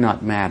that I'm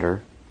not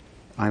matter,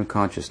 I'm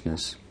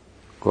consciousness.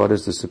 God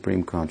is the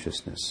supreme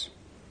consciousness.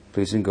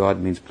 Pleasing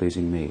God means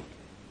pleasing me.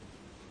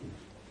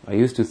 I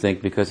used to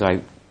think, because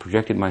I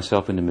projected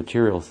myself into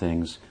material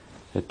things,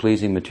 that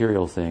pleasing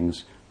material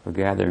things or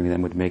gathering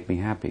them would make me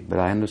happy. But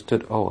I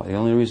understood, the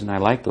only reason I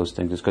like those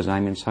things is because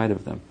I'm inside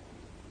of them.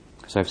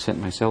 Because I've sent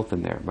myself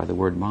in there by the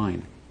word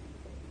mine.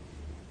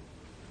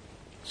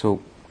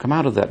 So come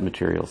out of that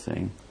material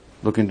thing,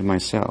 look into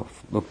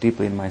myself, look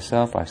deeply in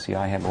myself. I see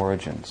I have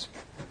origins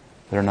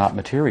that are not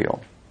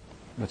material,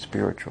 but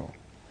spiritual.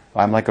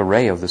 I'm like a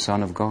ray of the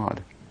Son of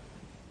God.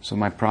 So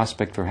my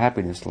prospect for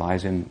happiness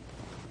lies in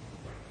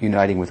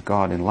uniting with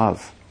God in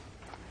love,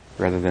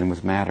 rather than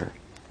with matter.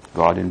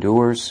 God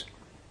endures,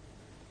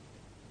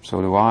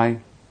 so do I.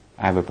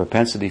 I have a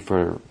propensity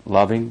for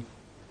loving,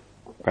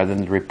 rather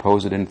than to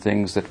repose it in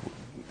things that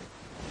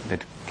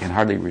can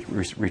hardly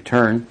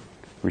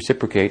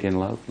reciprocate in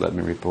love. Let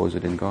me repose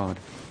it in God.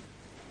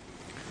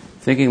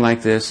 Thinking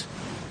like this,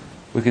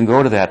 we can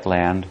go to that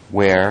land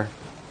where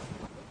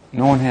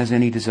no one has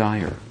any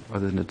desire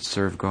other than to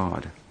serve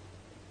God.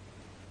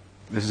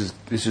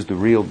 This is the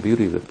real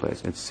beauty of the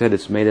place. It's said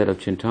it's made out of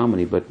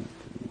Chintamani, but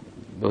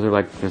those are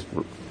like just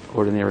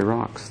ordinary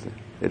rocks.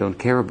 They don't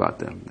care about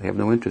them. They have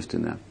no interest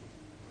in them.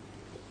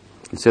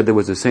 It said there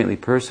was a saintly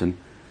person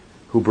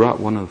who brought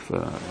one of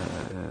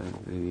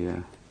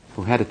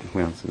who had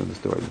it's another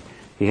story.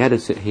 He had a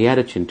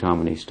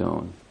Chintamani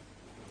stone.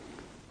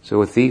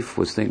 So a thief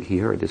was thinking, he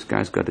heard, this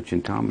guy's got a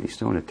Chintamani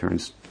stone, it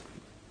turns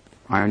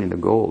iron into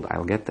gold,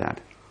 I'll get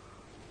that.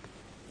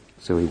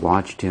 So he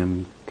watched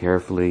him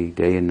carefully,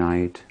 day and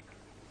night.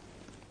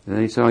 And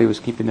then he saw he was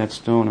keeping that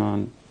stone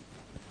on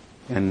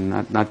and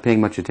not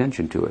paying much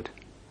attention to it.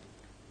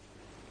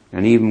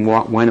 And he even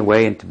went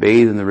away and to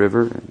bathe in the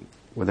river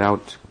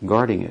without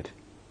guarding it.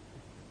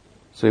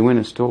 So he went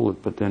and stole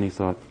it, but then he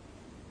thought,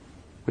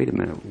 wait a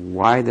minute,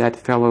 why that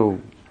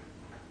fellow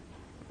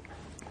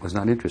was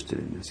not interested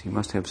in this? He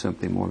must have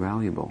something more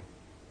valuable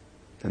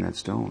than that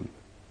stone.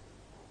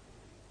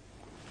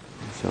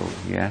 So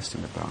he asked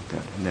him about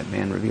that, and that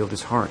man revealed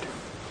his heart.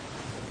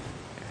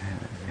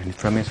 And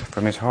from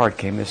his heart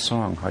came this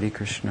song: Hare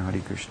Krishna,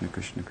 Krishna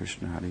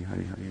Krishna, Hare Hare, Hare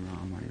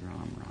Ram, Ram, Hare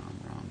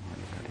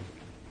Hare.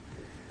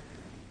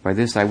 By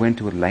this I went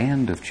to a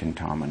land of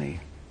Chintamani,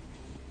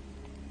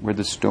 where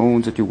the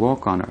stones that you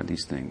walk on are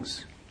these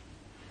things.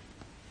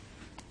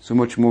 So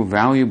much more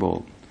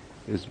valuable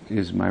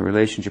is my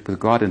relationship with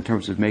God in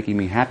terms of making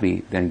me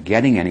happy than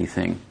getting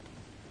anything.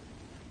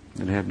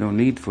 And I have no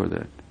need for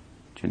that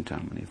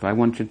Chintamani. If I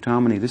want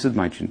Chintamani, this is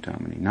my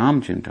Chintamani,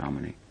 Nam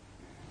Chintamani.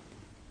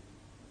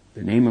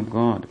 The name of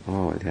God,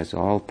 it has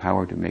all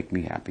power to make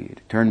me happy.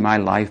 To turn my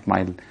life,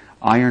 my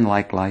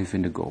iron-like life,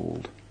 into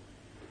gold.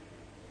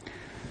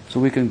 So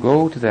we can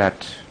go to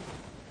that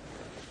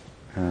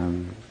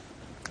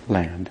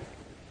land,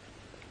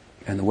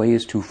 and the way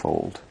is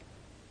twofold.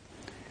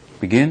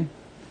 Begin,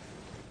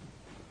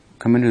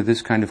 come into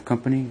this kind of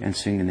company and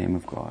sing the name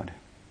of God.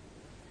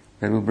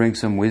 That will bring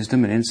some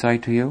wisdom and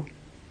insight to you.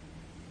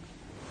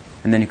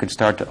 And then you can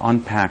start to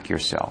unpack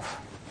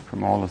yourself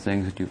from all the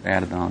things that you've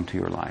added on to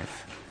your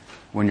life.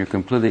 When you're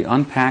completely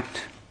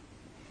unpacked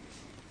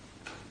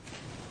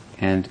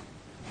and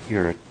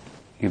you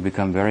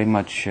become very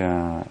much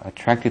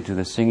attracted to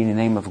the singing the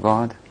name of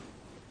God,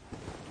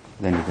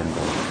 then you can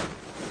go.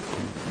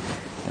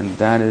 And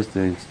that is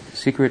the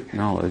secret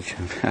knowledge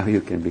of how you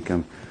can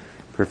become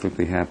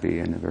perfectly happy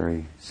in a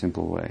very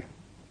simple way.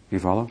 You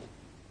follow?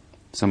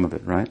 Some of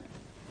it, right?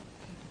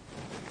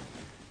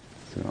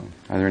 So,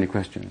 are there any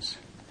questions?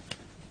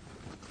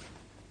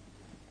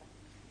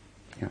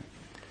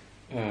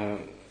 Yeah.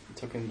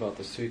 Talking about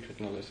the secret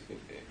knowledge,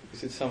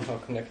 is it somehow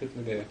connected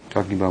with the...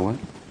 Talking about what?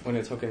 When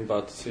you're talking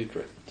about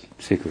secret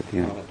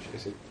yeah. knowledge,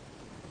 is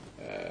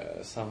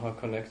it somehow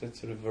connected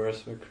to the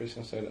verse where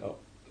Krishna said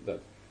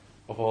that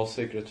of all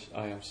secrets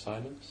I am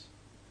silence?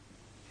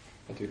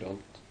 That you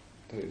don't...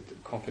 the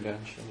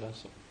confidential and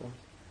so forth?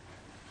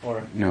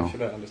 Or no.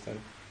 Should I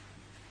understand?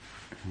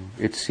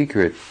 It's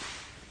secret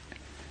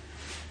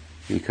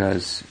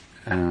because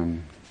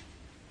not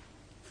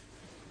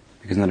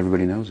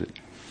everybody knows it.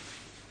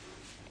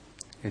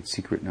 It's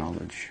secret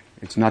knowledge.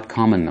 It's not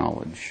common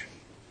knowledge.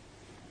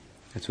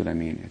 That's what I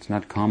mean. It's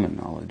not common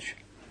knowledge.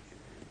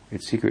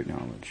 It's secret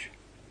knowledge.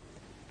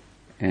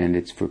 And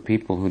it's for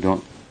people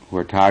who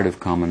are tired of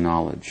common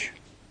knowledge.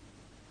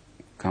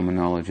 Common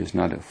knowledge is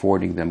not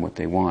affording them what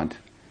they want.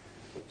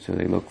 So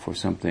they look for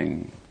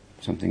something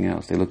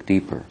else. They look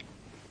deeper.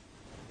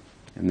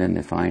 And then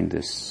they find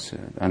this,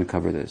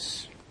 uncover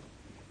this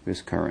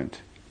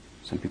current.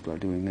 Some people are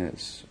doing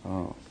this.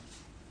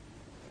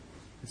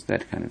 It's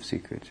that kind of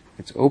secret.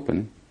 It's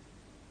open.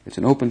 It's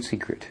an open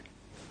secret.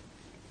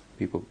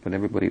 But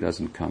everybody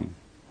doesn't come.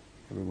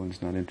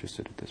 Everyone's not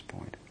interested at this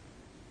point.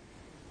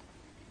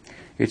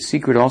 It's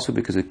secret also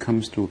because it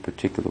comes through a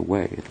particular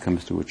way. It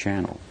comes through a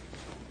channel.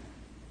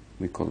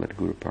 We call that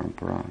Guru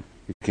Parampara.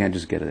 You can't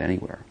just get it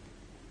anywhere.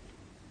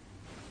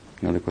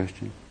 Another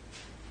question?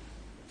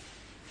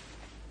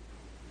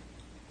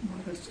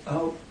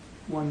 How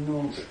one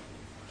knows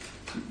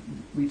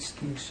which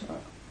things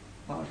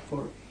are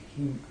for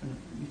him and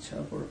which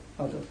are for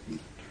other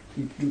people,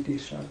 if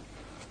duties are.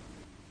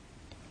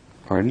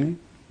 Pardon me?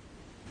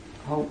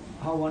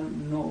 How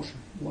one knows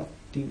what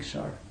things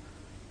are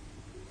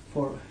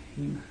for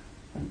him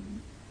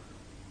and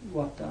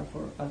what are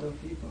for other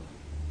people?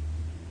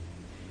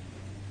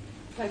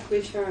 Like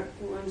which are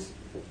one's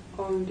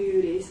own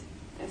duties,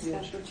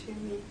 especially to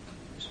me,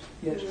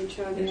 Yes. and which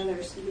are the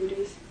others'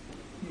 duties.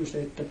 You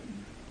said that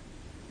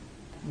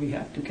we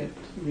have to get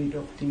rid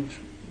of things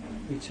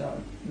which are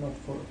not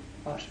for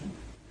us.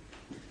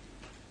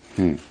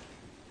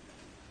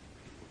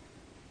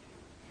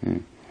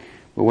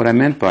 Well, what I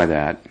meant by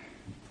that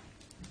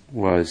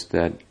was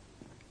that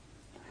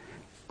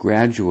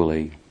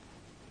gradually,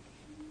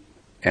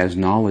 as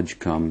knowledge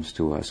comes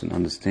to us and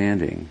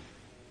understanding,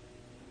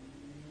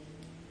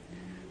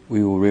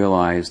 we will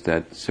realize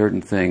that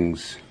certain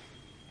things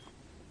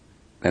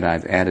that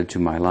I've added to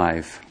my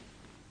life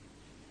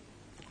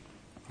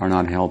are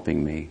not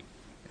helping me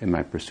in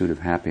my pursuit of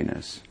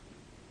happiness.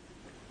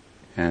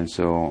 And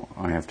so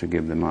I have to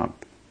give them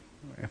up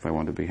if I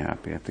want to be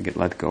happy. I have to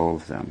let go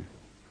of them.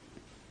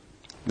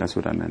 That's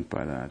what I meant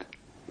by that.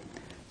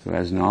 So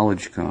as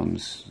knowledge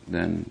comes,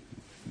 then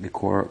the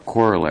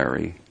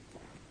corollary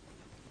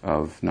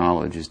of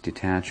knowledge is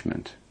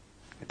detachment.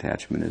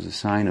 Attachment is a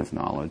sign of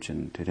knowledge,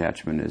 and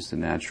detachment is the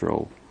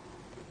natural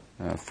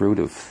fruit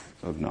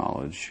of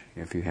knowledge.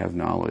 If you have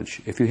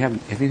knowledge, if you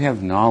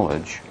have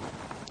knowledge,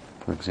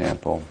 for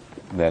example,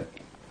 that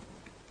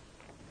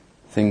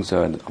things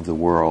of the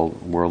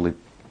world, worldly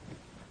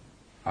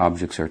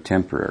objects are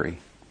temporary,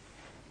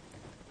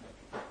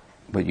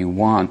 but you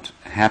want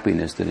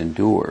happiness that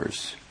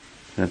endures,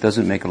 then it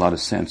doesn't make a lot of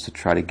sense to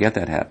try to get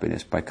that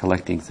happiness by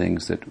collecting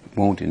things that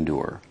won't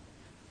endure.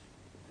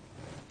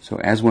 So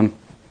as one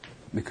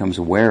becomes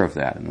aware of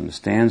that and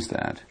understands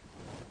that,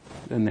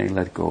 then they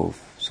let go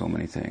of so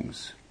many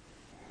things.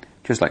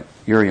 Just like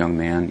you're a young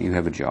man, you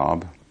have a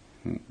job,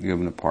 you have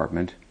an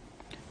apartment.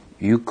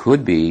 You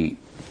could be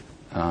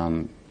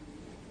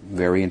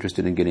very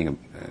interested in getting a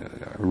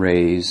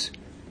raise.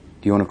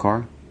 Do you own a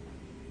car?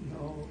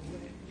 No.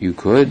 You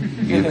could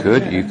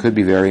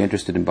be very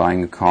interested in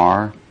buying a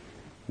car,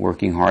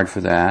 working hard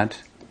for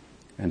that,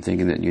 and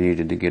thinking that you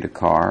needed to get a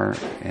car.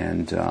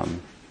 And do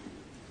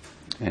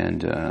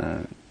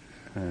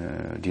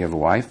you have a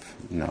wife?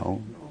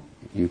 No.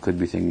 You could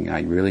be thinking,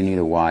 I really need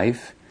a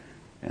wife,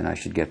 and I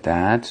should get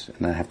that,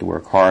 and I have to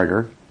work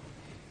harder,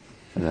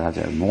 and I have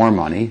to have more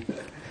money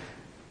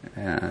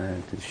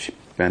to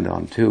spend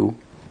on two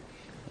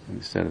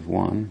instead of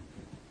one.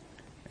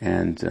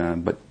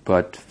 And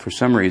but for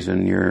some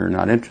reason you're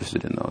not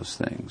interested in those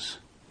things.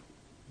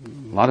 A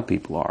lot of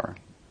people are.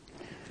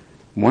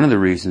 One of the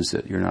reasons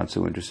that you're not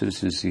so interested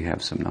is you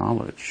have some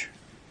knowledge,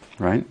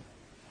 right?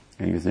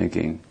 And you're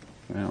thinking,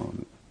 well,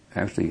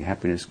 actually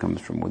happiness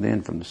comes from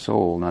within, from the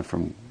soul, not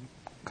from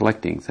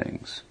collecting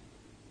things.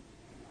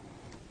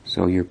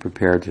 So you're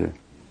prepared to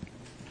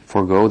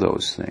forego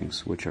those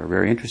things, which are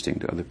very interesting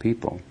to other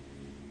people.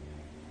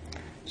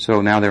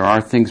 So now there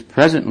are things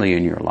presently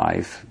in your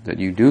life that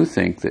you do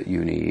think that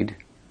you need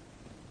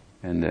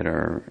and that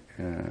are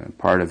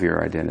part of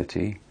your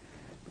identity.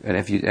 And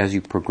as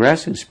you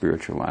progress in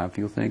spiritual life,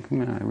 you'll think,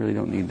 I really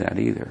don't need that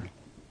either.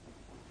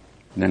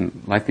 And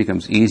then life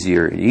becomes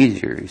easier and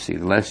easier. You see,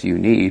 the less you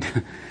need,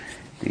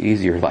 the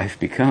easier life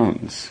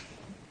becomes.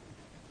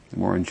 The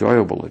more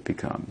enjoyable it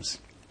becomes.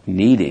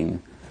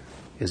 Needing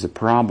is a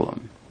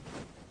problem.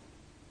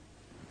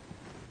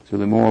 So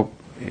the more,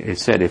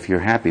 it's said, if you're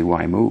happy,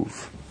 why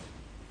move?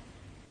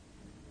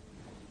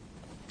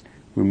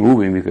 We're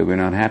moving because we're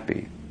not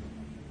happy.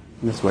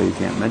 And that's why you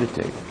can't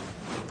meditate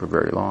for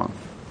very long.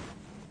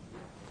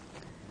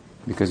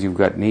 Because you've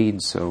got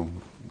needs,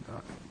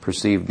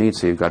 perceived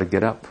needs, so you've got to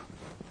get up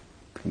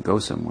and go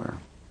somewhere.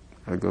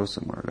 Got to go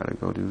somewhere, got to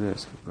go do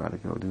this, got to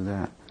go do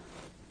that.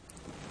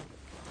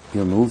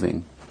 You're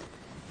moving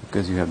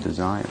because you have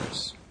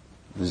desires.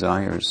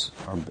 Desires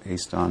are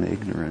based on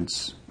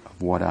ignorance of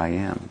what I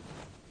am.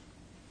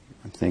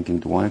 I'm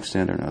thinking to one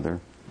extent or another,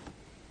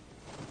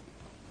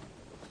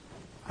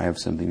 I have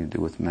something to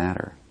do with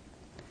matter.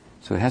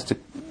 So it has to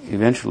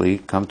eventually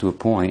come to a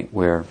point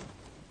where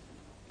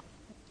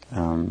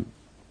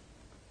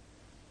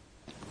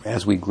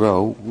as we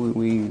grow,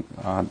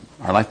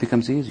 our life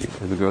becomes easier.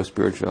 As we grow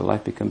spiritually, our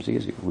life becomes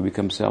easier. We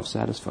become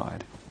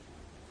self-satisfied.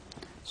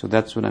 So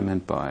that's what I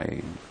meant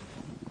by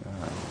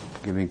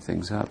giving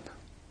things up.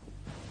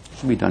 It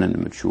should be done in a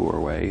mature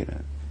way, in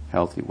a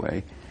healthy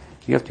way.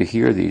 You have to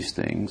hear these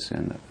things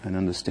and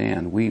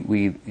understand.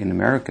 We in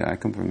America, I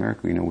come from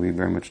America, we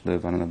very much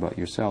live, I don't know about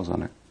yourselves,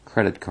 on a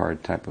credit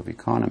card type of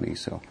economy.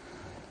 So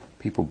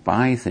people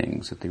buy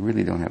things that they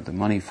really don't have the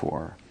money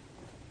for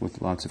with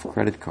lots of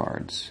credit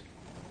cards.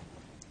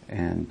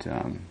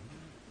 And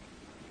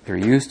they're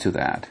used to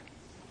that.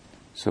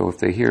 So if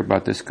they hear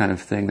about this kind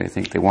of thing, they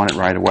think they want it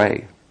right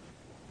away.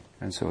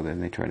 And so then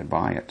they try to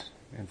buy it.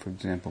 And for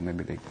example,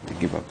 maybe they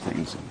give up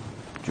things and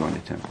join the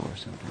temple or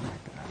something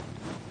like that.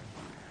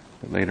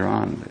 But later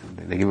on,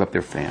 they give up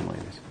their family.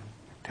 They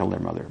tell their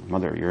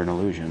mother, you're an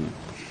illusion.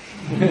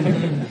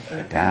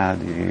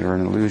 Dad, you're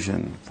an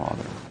illusion.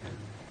 Father,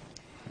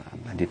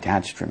 I'm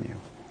detached from you.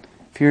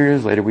 A few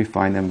years later, we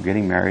find them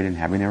getting married and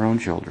having their own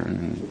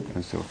children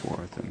and so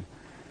forth. And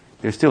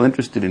they're still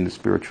interested in the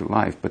spiritual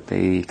life, but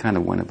they kind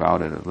of went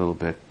about it a little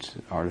bit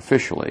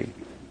artificially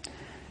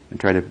and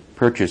try to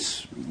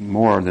purchase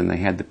more than they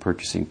had the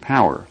purchasing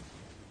power.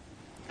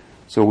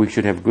 So we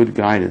should have good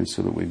guidance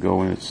so that we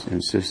go in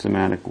a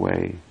systematic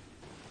way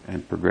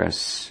and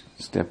progress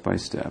step by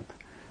step.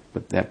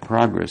 But that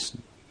progress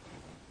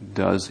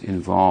does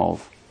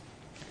involve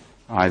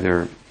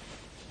either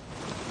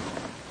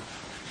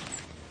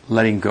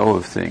letting go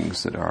of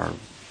things that are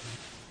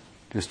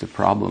just a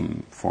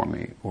problem for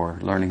me, or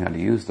learning how to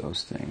use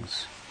those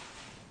things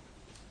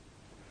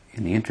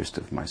in the interest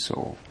of my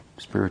soul,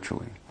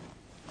 spiritually.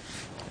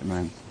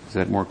 Is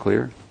that more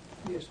clear?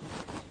 Yes.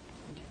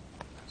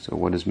 So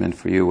what is meant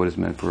for you, what is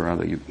meant for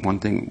other? One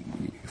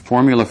thing,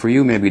 formula for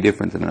you may be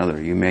different than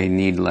another. You may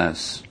need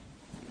less.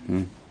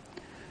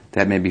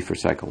 That may be for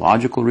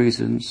psychological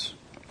reasons,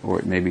 or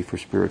it may be for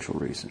spiritual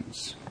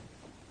reasons.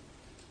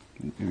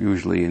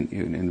 Usually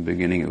in the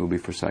beginning it will be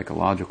for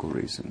psychological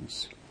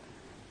reasons.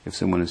 If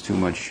someone is too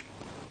much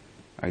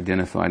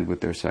identified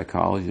with their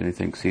psychology, and they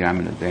think, see, I'm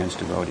an advanced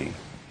devotee.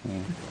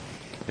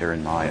 They're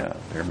in Maya.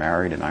 They're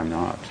married and I'm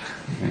not.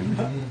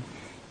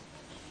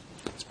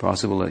 It's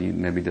possible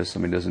that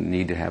somebody doesn't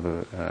need to have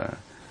a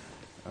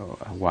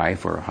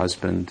wife or a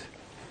husband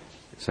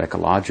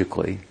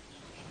psychologically.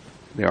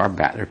 There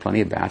are plenty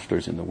of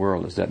bachelors in the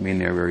world. Does that mean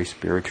they're very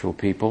spiritual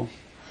people?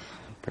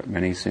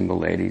 Many single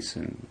ladies,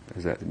 and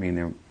does that mean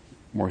they're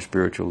more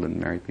spiritual than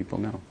married people?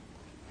 No.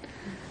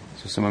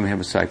 So someone may have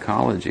a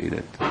psychology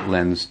that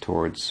lends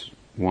towards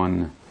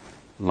one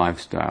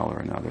lifestyle or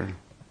another.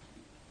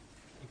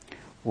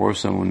 Or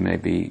someone may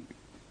be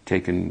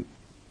taken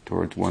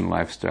towards one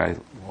lifestyle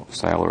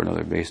or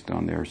another based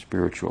on their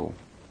spiritual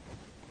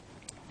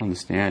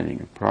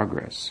understanding of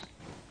progress.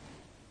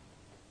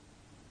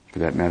 For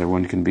that matter,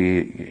 one can be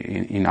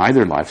in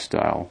either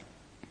lifestyle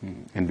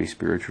and be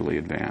spiritually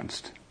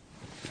advanced.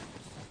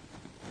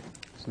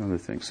 It's another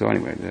thing. So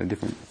anyway, a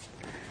different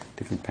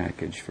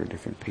package for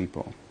different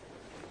people.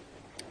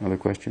 Another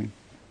question?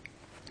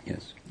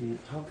 Yes.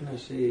 How can I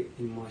say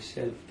in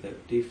myself the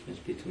difference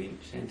between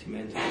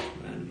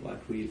sentimentalism and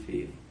like real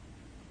feeling?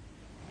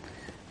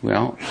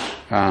 Well,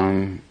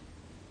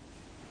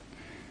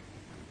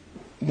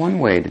 one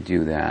way to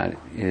do that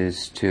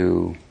is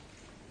to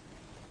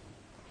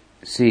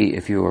see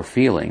if your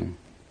feeling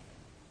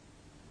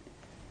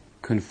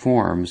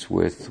conforms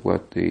with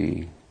what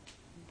the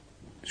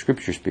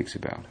Scripture speaks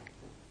about.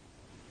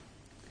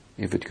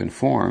 If it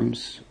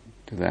conforms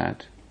to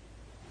that,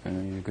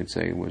 you could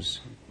say it was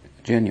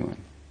genuine.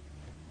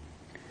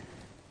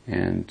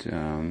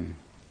 And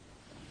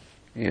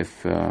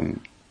if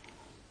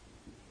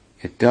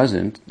it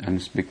doesn't, I'm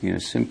speaking in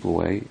a simple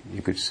way,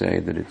 you could say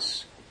that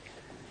it's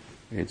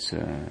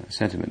a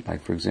sentiment.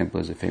 Like, for example,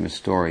 there's a famous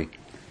story.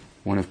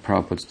 One of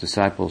Prabhupada's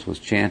disciples was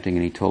chanting,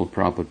 and he told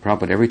Prabhupada,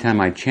 Prabhupada, every time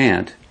I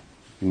chant,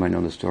 you might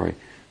know the story,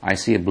 I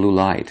see a blue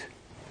light.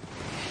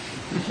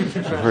 You've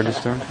heard the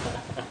story?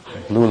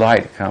 A blue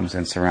light comes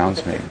and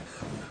surrounds me.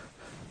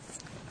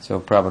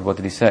 So Prabhupada, what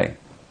did he say?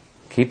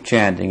 Keep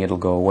chanting, it'll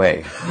go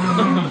away.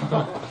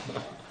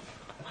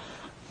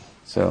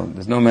 So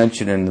there's no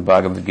mention in the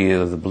Bhagavad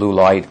Gita of the blue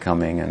light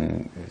coming,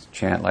 and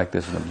chant like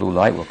this and the blue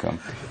light will come.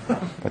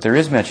 But there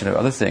is mention of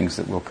other things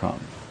that will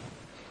come.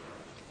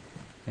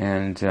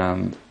 And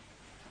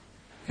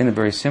in a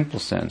very simple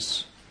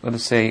sense, let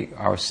us say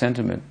our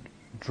sentiment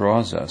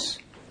draws us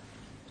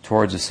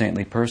towards a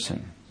saintly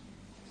person.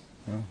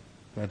 Well,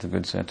 that's a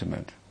good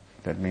sentiment.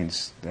 That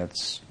means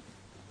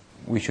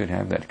we should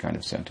have that kind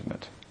of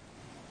sentiment.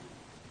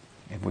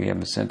 If we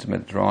have a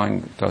sentiment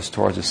drawing us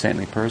towards a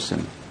saintly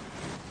person,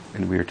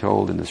 and we are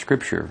told in the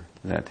Scripture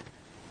that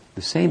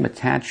the same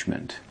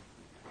attachment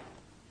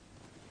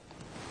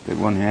that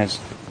one has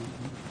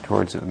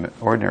towards an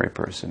ordinary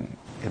person,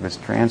 if it's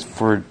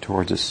transferred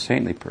towards a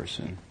saintly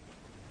person,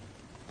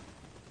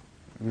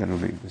 that will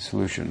be the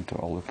solution to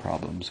all the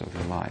problems of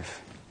your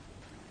life.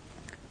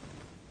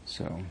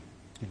 So,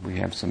 if we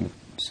have some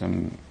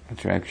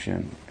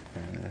attraction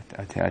and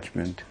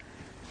attachment,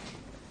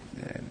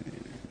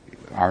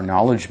 our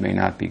knowledge may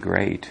not be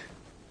great,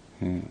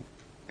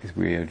 because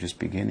we are just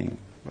beginning,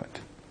 but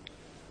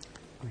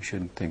we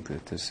shouldn't think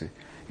that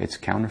it's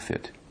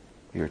counterfeit.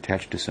 You're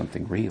attached to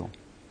something real.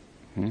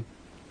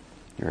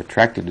 You're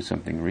attracted to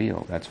something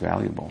real. That's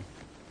valuable.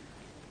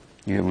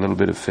 You have a little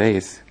bit of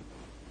faith.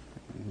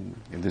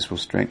 This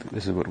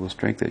is what will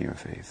strengthen your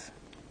faith.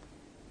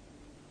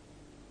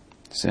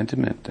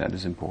 Sentiment, that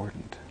is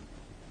important.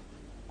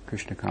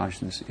 Krishna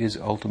consciousness is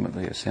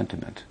ultimately a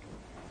sentiment.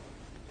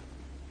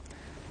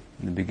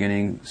 In the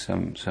beginning,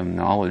 some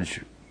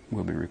knowledge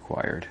will be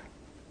required.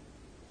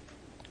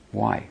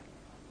 Why?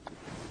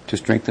 To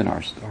strengthen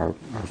our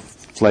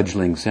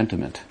fledgling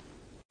sentiment.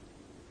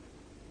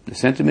 The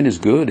sentiment is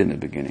good in the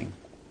beginning.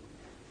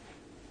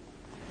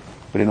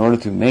 But in order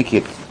to make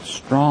it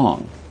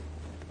strong,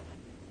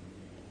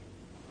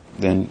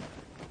 then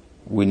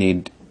we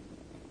need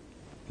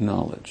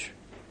knowledge.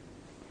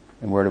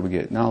 And where do we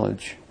get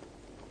knowledge?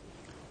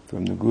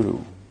 From the Guru.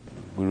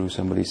 Guru,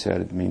 somebody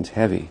said it means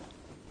heavy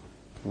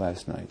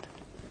last night.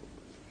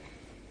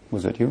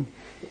 Was that you?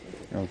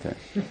 Okay.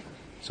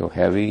 So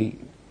heavy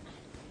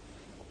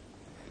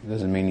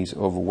doesn't mean he's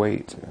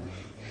overweight.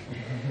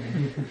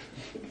 It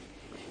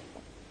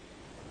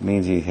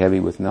means he's heavy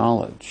with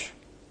knowledge.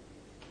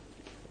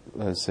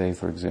 Let's say,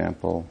 for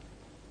example,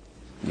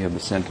 you have a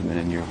sentiment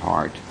in your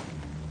heart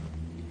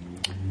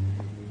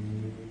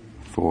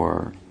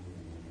for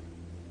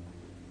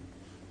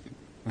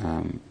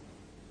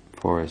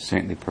a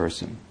saintly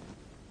person,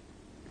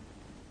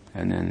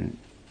 and then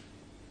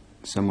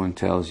someone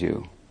tells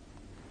you,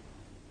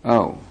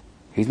 "Oh,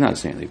 he's not a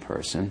saintly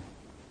person.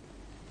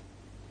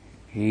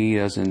 He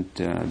doesn't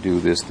do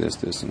this,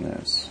 and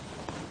this."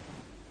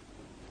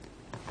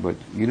 But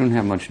you don't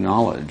have much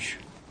knowledge,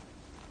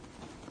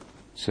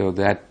 so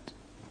that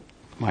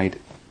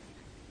might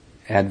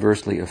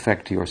adversely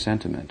affect your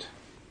sentiment.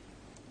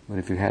 But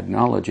if you had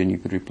knowledge and you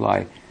could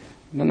reply,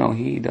 no,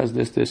 he does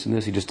this, and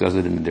this, he just does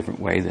it in a different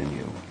way than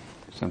you.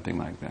 Something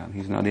like that.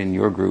 He's not in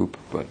your group,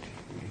 but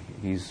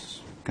he's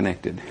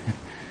connected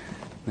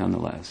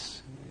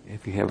nonetheless.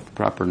 If you have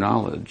proper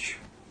knowledge,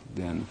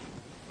 then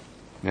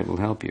that will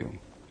help you.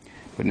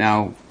 But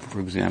now, for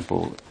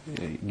example,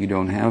 you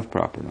don't have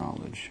proper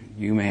knowledge.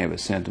 You may have a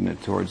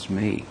sentiment towards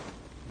me,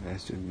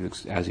 as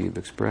you've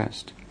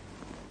expressed,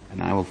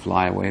 and I will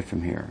fly away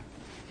from here.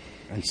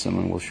 And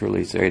someone will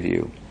surely say to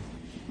you,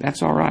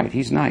 "That's all right,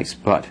 he's nice,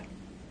 but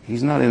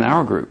he's not in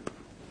our group."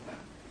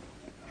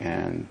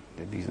 And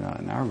if he's not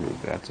in our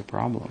group, that's a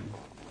problem.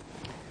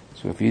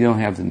 So if you don't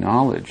have the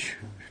knowledge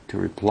to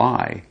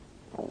reply,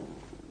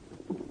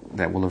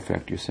 that will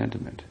affect your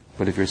sentiment.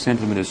 But if your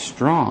sentiment is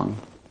strong,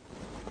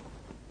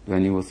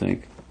 then you will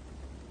think,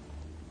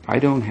 I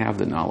don't have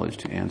the knowledge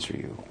to answer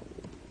you,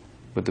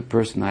 but the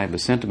person I have a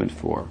sentiment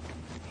for,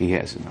 he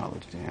has the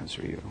knowledge to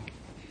answer you.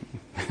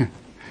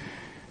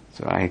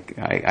 So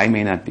I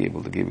may not be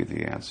able to give you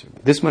the answer.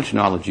 But this much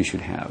knowledge you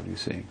should have, you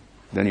see.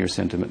 Then your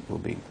sentiment will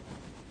be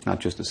not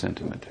just a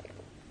sentiment.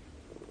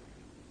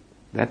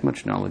 That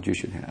much knowledge you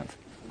should have.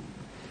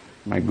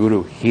 My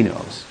Guru, he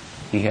knows.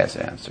 He has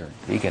answer.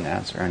 He can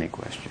answer any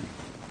question.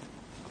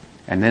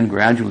 And then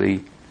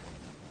gradually,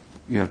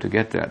 you have to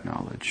get that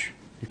knowledge.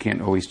 You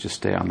can't always just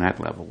stay on that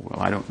level. Well,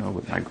 I don't know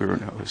what my Guru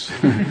knows.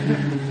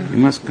 You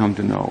must come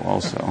to know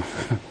also.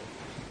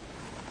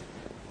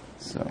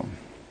 So,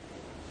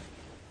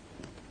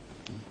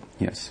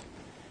 yes.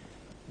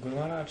 Guru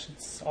Maharaj,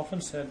 it's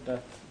often said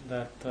that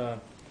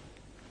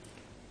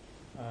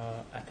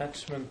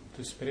attachment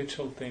to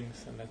spiritual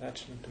things and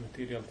attachment to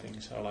material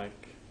things are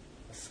like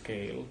a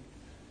scale.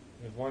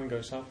 If one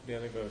goes up, the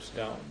other goes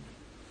down.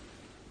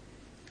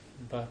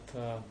 But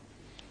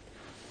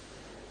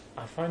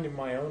I find in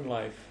my own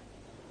life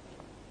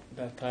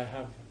that I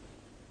have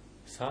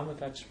some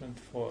attachment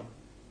for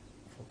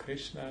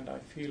Krishna, and I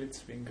feel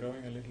it's been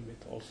growing a little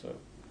bit also.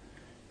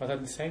 But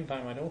at the same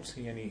time, I don't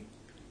see any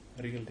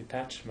real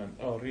detachment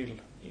or real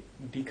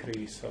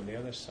decrease on the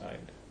other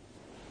side.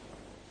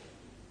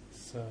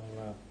 So,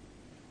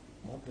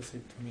 what does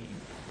it mean?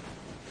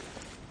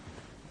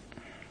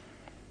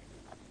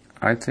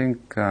 I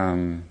think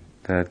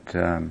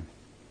that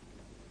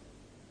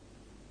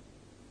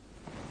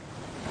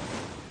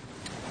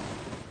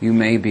you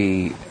may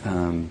be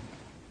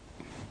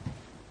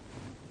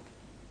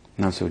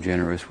not so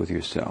generous with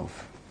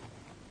yourself.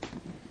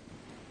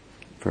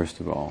 First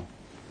of all,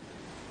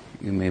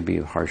 you may be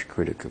a harsh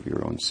critic of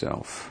your own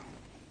self.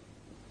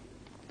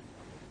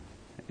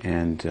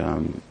 And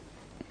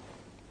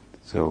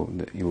so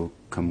that you will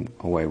come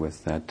away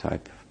with that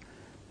type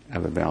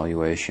of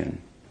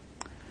evaluation.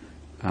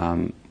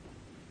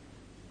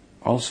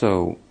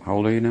 Also, how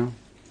old are you now?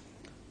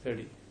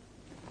 30.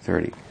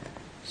 30.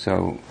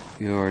 So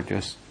you're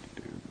just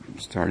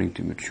starting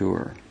to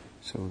mature.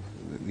 So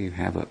you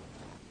have a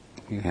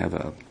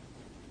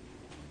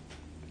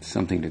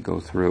something to go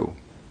through.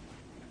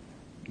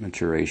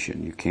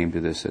 Maturation. You came to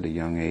this at a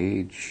young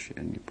age,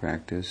 and you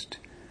practiced,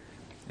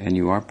 and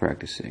you are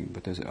practicing.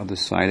 But there's the other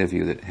side of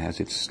you that has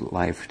its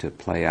life to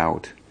play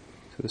out,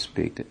 so to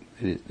speak. That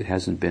it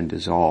hasn't been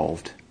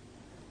dissolved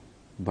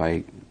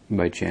by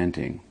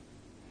chanting.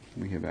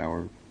 We have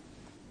our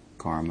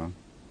karma.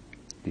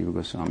 Diva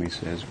Goswami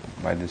says,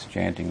 by this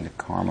chanting, the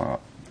karma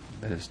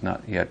that has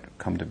not yet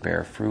come to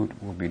bear fruit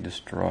will be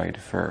destroyed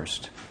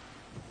first.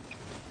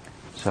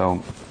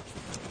 So,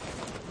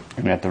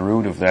 and at the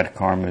root of that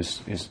karma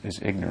is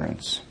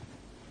ignorance.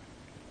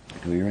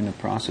 So you're in the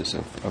process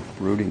of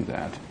uprooting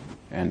that,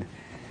 and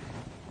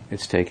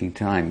it's taking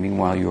time.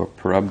 Meanwhile, your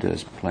prarabdha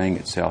is playing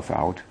itself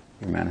out,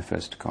 your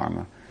manifest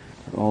karma.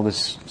 But all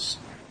this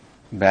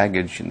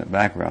baggage in the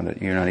background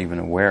that you're not even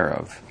aware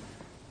of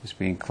is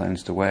being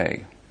cleansed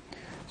away.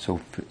 So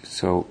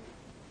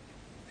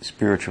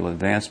spiritual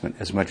advancement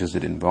as much as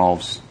it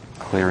involves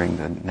clearing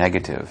the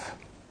negative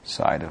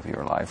side of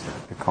your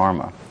life, the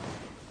karma,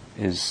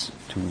 is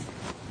to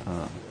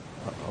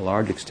a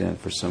large extent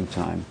for some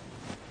time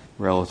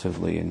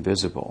relatively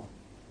invisible.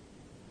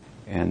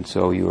 And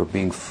so you are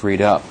being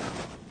freed up,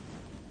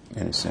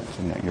 in a sense,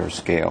 in your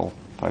scale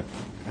type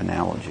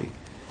analogy,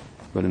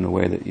 but in a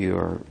way that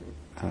you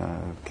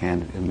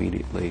can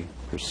immediately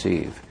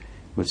perceive.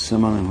 With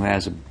someone who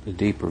has a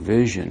deeper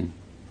vision,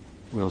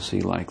 we'll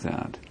see like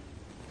that.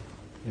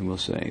 And we'll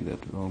say that,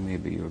 oh,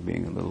 maybe you're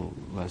being a little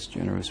less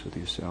generous with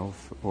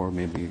yourself, or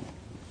maybe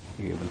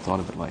you haven't thought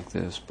of it like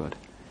this, but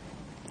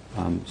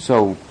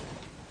so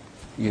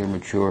you're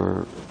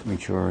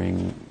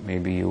maturing,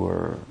 maybe you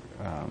were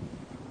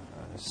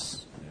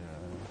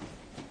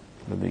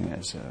living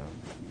as a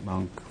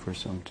monk for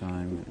some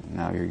time, and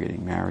now you're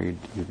getting married,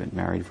 you've been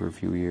married for a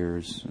few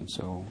years, and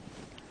so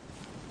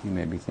you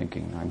may be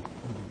thinking, I'm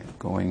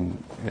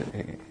going,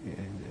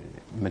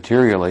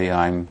 materially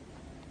I'm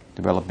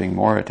developing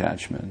more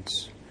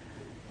attachments,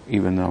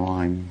 even though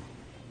I'm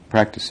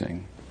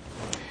practicing.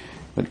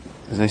 But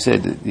as I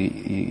said,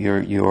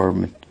 your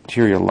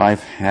material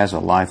life has a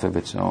life of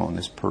its own.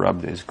 This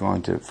parabdha is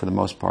going to, for the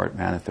most part,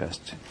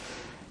 manifest.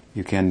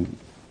 You can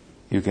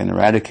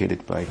eradicate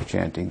it by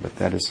chanting, but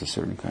that is a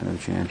certain kind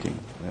of chanting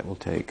that will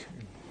take.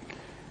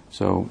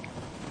 So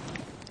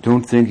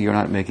don't think you're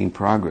not making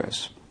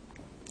progress.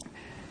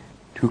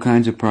 Two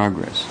kinds of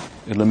progress: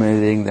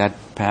 eliminating that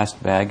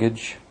past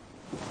baggage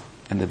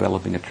and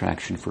developing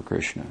attraction for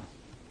Krishna.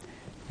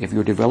 If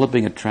you're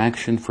developing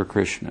attraction for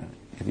Krishna,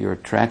 if your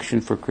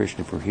attraction for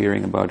Krishna, for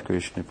hearing about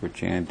Krishna, for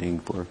chanting,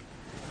 for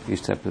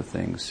these types of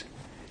things,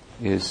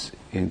 is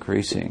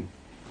increasing,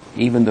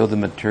 even though the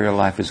material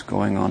life is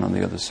going on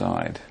the other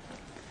side,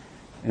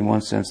 in one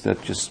sense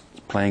that's just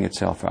playing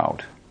itself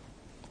out.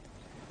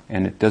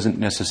 And it doesn't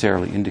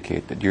necessarily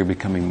indicate that you're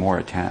becoming more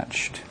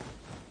attached.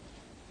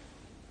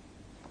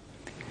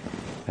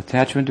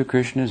 Attachment to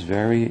Krishna is a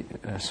very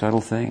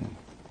subtle thing.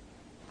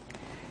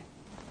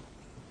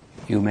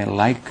 You may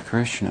like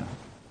Krishna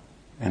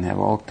and have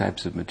all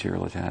types of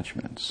material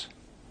attachments.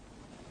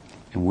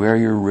 And where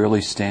you're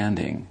really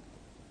standing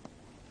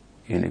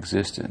in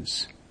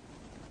existence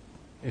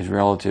is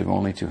relative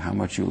only to how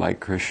much you like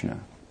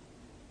Krishna,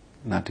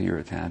 not to your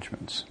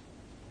attachments.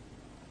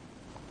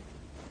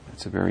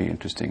 It's a very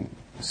interesting,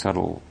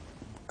 subtle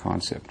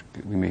concept.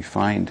 We may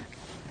find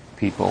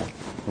people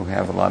who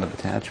have a lot of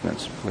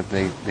attachments, but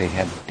they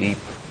have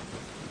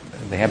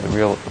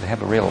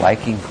a real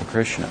liking for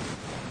Krishna.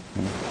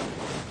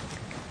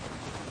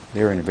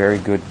 They're in a very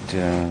good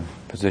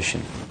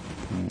position,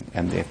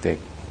 and if they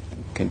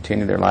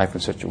continue their life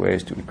in such a way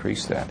as to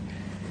increase that,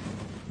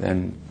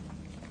 then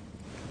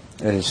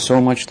it is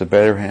so much the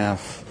better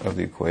half of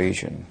the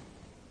equation.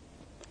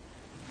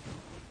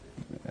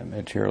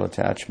 Material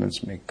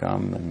attachments may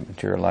come, and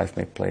material life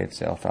may play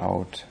itself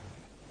out.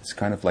 It's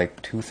kind of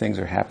like two things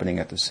are happening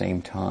at the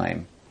same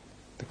time.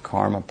 The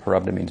karma,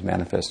 parabdha means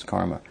manifest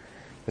karma,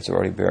 that's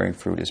already bearing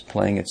fruit, is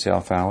playing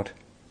itself out,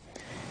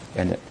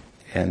 and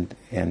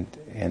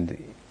the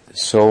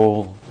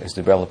soul is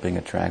developing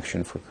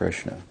attraction for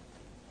Krishna.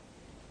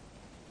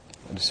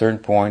 At a certain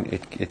point,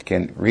 it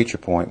can reach a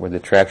point where the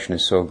attraction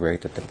is so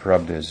great that the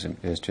parabdha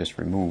is just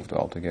removed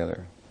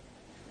altogether.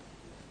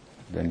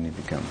 Then you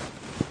become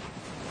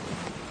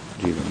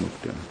Jiva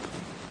Mukta.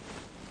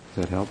 Does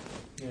that help?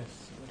 Yes,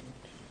 very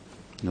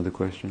much. Another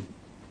question?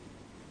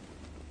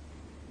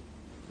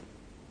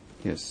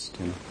 Yes,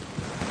 Tim.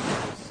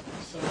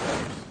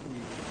 Sometimes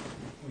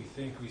we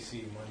think we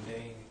see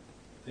mundane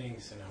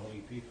things in holy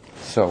people.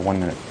 So, 1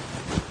 minute.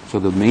 So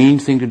the main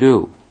thing to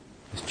do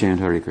is chant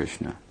Hare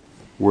Krishna,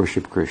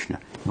 worship Krishna,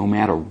 no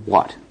matter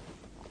what.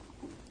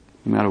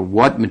 No matter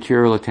what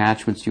material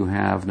attachments you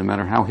have, no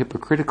matter how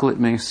hypocritical it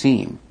may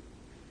seem,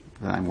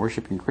 that I'm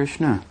worshiping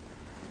Krishna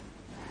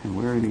and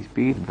wearing these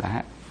beads,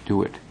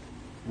 do it.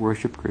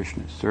 Worship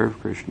Krishna, serve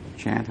Krishna,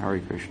 chant Hare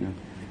Krishna,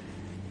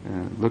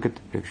 look at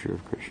the picture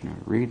of Krishna,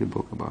 read the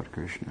book about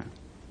Krishna.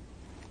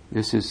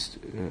 This is,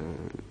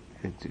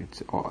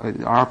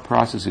 our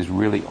process is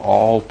really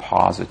all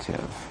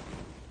positive.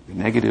 The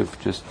negative,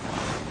 just,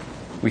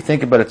 we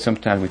think about it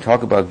sometimes, we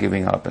talk about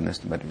giving up and this,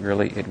 but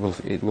really it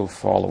will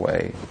fall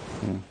away.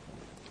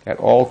 At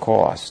all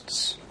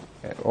costs,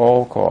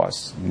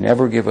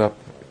 never give up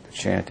the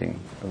chanting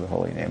of the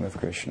holy name of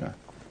Krishna.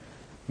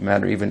 No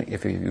matter even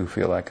if you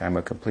feel like I'm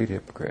a complete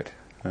hypocrite.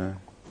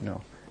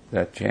 No,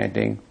 that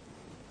chanting,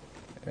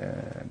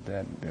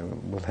 that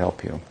will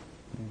help you.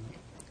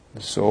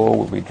 The soul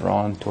will be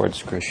drawn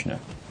towards Krishna.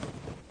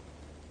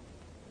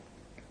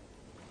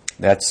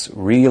 That's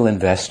real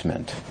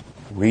investment,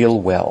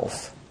 real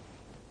wealth.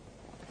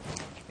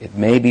 It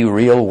may be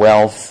real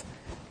wealth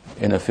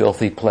in a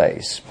filthy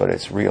place, but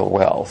it's real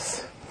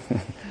wealth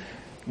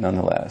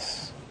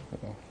nonetheless.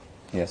 So,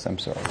 yes, I'm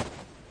sorry.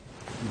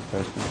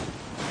 Question?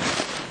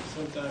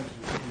 Sometimes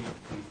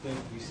we think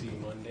we see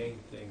mundane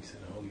things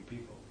in holy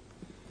people.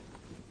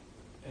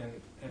 And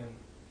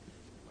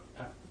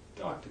I've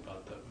talked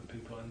about that with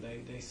people, and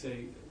they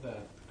say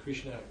that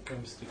Krishna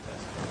comes to test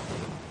us.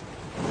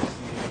 Is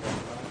he able to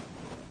God?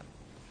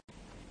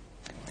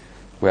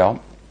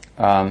 Well,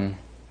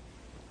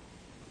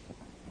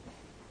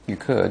 you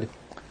could,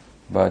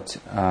 but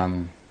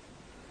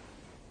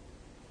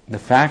the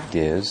fact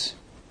is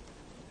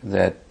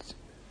that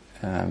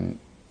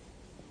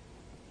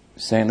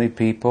saintly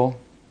people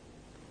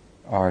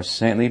are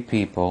saintly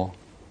people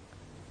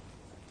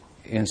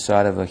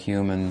inside of a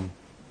human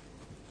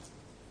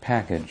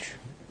package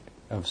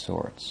of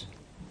sorts.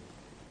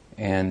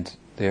 And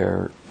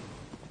their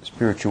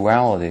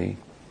spirituality,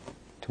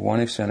 to one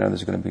extent or another,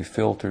 is going to be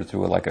filtered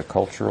through like a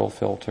cultural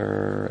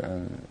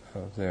filter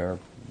of their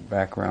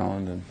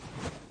background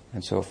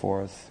and so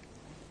forth.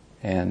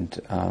 And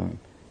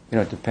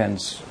it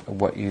depends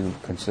what you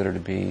consider to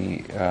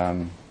be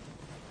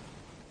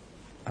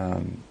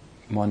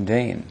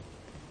mundane.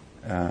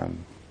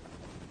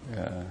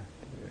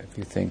 If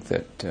you think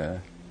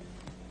that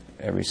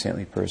every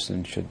saintly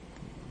person should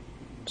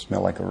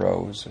smell like a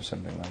rose or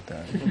something like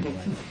that,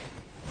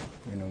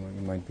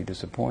 you might be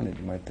disappointed.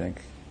 You might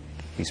think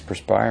he's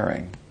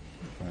perspiring.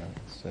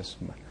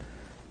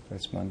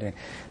 It's mundane.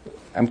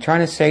 I'm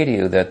trying to say to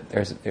you that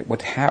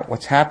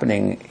what's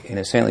happening in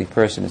a saintly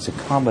person is a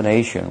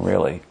combination,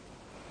 really.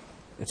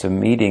 It's a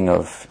meeting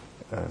of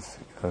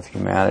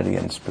humanity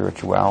and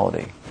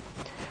spirituality.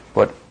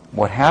 But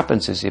what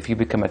happens is, if you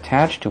become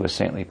attached to a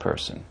saintly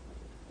person,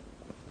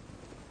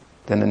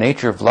 then the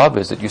nature of love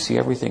is that you see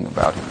everything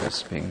about him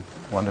as being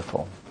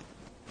wonderful.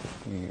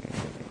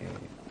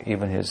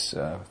 Even his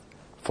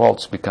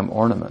faults become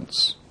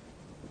ornaments.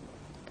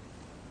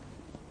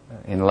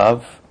 In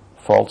love,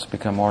 faults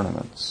become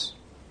ornaments.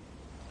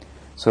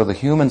 So the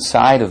human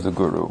side of the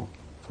Guru,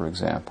 for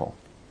example,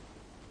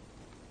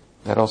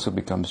 that also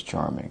becomes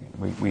charming.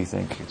 We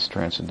think it's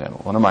transcendental.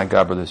 One of my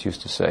God brothers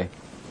used to say,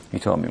 he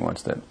told me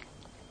once that,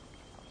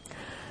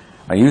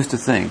 I used to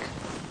think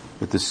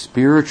that the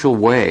spiritual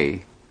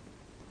way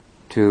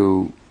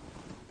to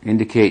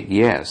indicate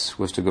yes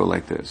was to go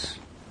like this.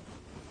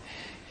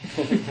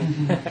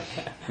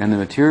 And the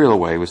material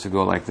way was to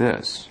go like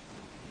this.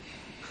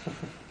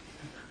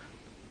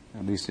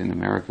 At least in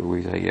America,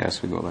 we say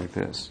yes, we go like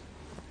this.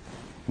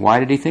 Why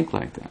did he think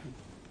like that?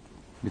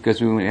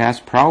 Because when we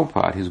asked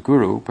Prabhupada, his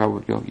guru, Prabhupada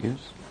would go, yes.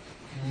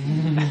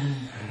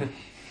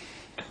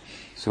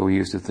 So we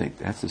used to think,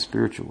 that's the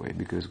spiritual way,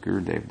 because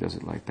Gurudev does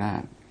it like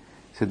that.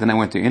 He said, then I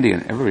went to India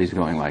and everybody's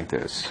going like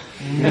this.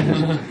 And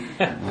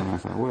I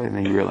thought, well, and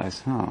then you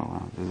realize,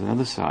 there's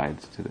another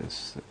side to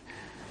this.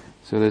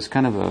 So there's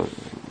kind of a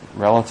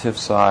relative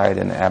side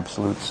and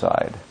absolute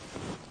side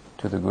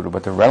to the Guru.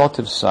 But the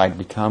relative side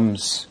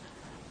becomes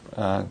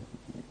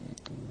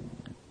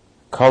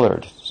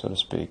colored, so to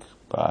speak,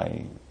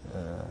 by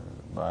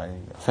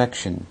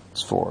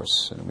affection's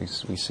force, and we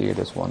see it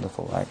as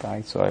wonderful. Like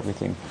I saw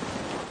everything.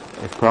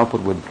 If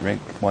Prabhupada would drink,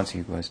 once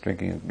he was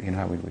drinking,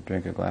 how he would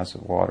drink a glass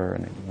of water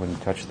and he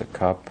wouldn't touch the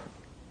cup.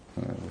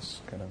 It was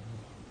kind of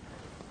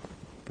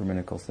a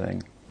Brahminical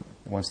thing.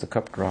 Once the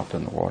cup dropped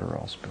and the water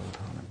all spilled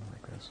on him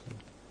like this.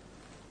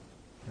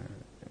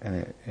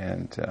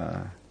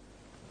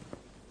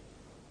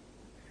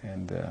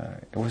 And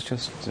it was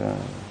just,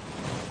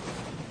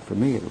 for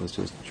me, it was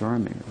just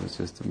charming. It was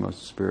just the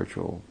most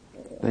spiritual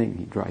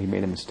thing. He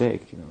made a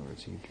mistake,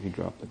 he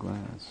dropped the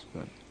glass.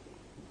 But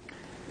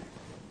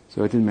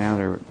so it didn't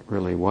matter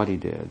really what he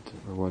did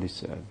or what he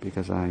said,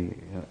 because I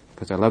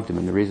loved him.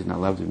 And the reason I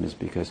loved him is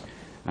because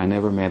I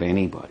never met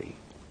anybody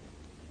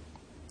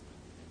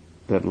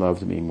that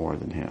loved me more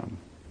than him.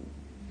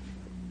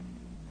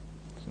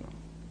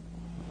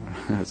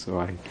 So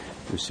I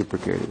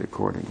reciprocated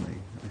accordingly.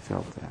 I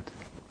felt that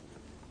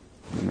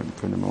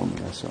from the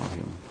moment I saw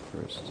him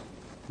first.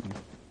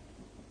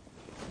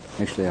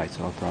 Actually, I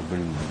saw Prabhupada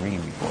in the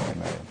dream before I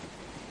met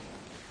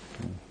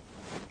him.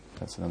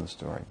 That's another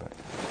story. But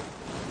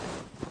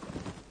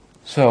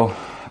so,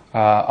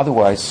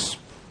 otherwise,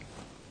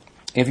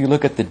 if you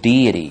look at the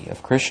deity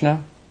of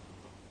Krishna,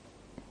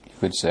 you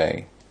could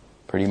say,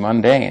 pretty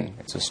mundane.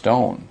 It's a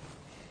stone,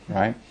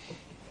 right?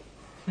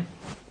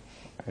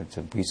 It's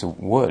a piece of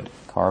wood,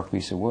 carved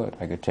piece of wood.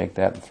 I could take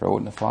that and throw it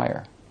in the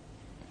fire.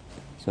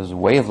 So there's a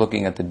way of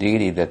looking at the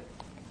deity that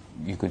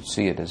you could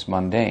see it as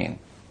mundane.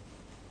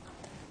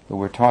 But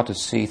we're taught to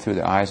see through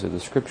the eyes of the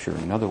Scripture in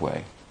another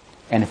way.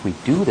 And if we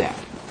do that,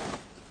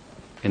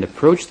 and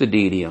approach the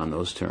deity on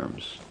those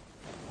terms,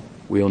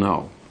 we'll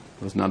know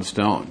it's not a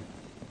stone.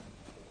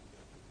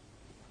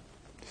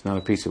 It's not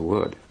a piece of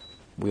wood.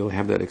 We'll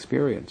have that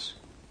experience.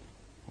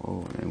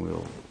 And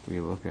we'll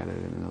look at it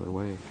in another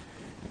way.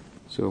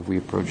 So if we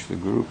approach the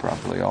Guru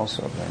properly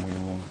also, then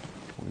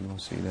we will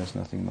see there's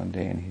nothing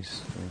mundane.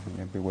 He's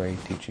in every way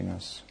teaching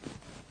us.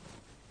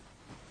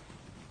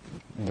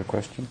 Another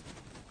question?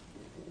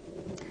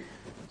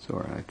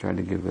 So I tried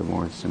to give a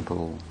more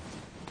simple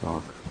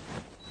talk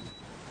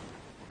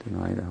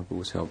tonight. I hope it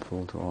was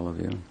helpful to all of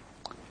you.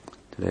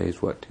 Today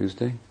is what,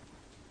 Tuesday?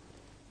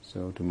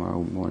 So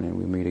tomorrow morning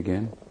we meet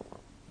again.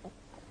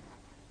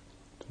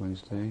 It's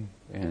Wednesday.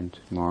 And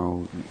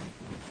tomorrow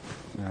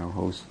our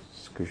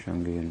hosts,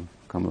 Krishangi and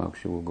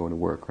Kamalaksha, will go to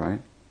work,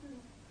 right?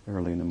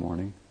 early in the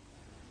morning.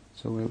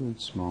 So we'll have a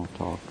small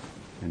talk.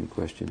 Any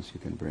questions you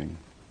can bring.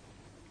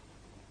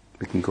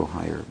 We can go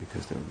higher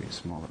because there will be a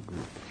smaller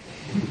group.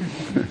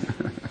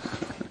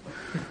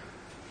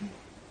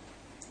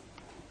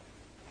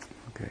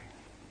 Okay.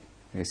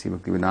 ऐसी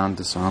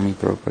भक्तिवेदांत स्वामी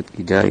प्रभुपाद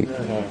की जय,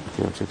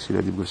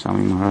 श्री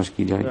गोस्वामी महाराज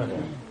की जय,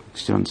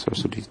 श्री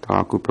सरस्वती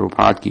ठाकुर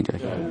प्रभुपाद की जय,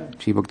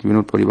 श्री भक्ति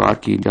विनोद परिवार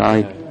की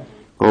जय,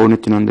 गौर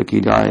नित्यानंद की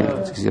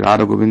जय, श्री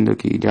राधा गोविंद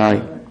की जय,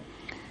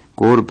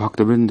 गौर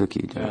भक्तवृंद की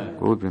जय,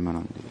 गौर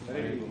प्रेमानंद।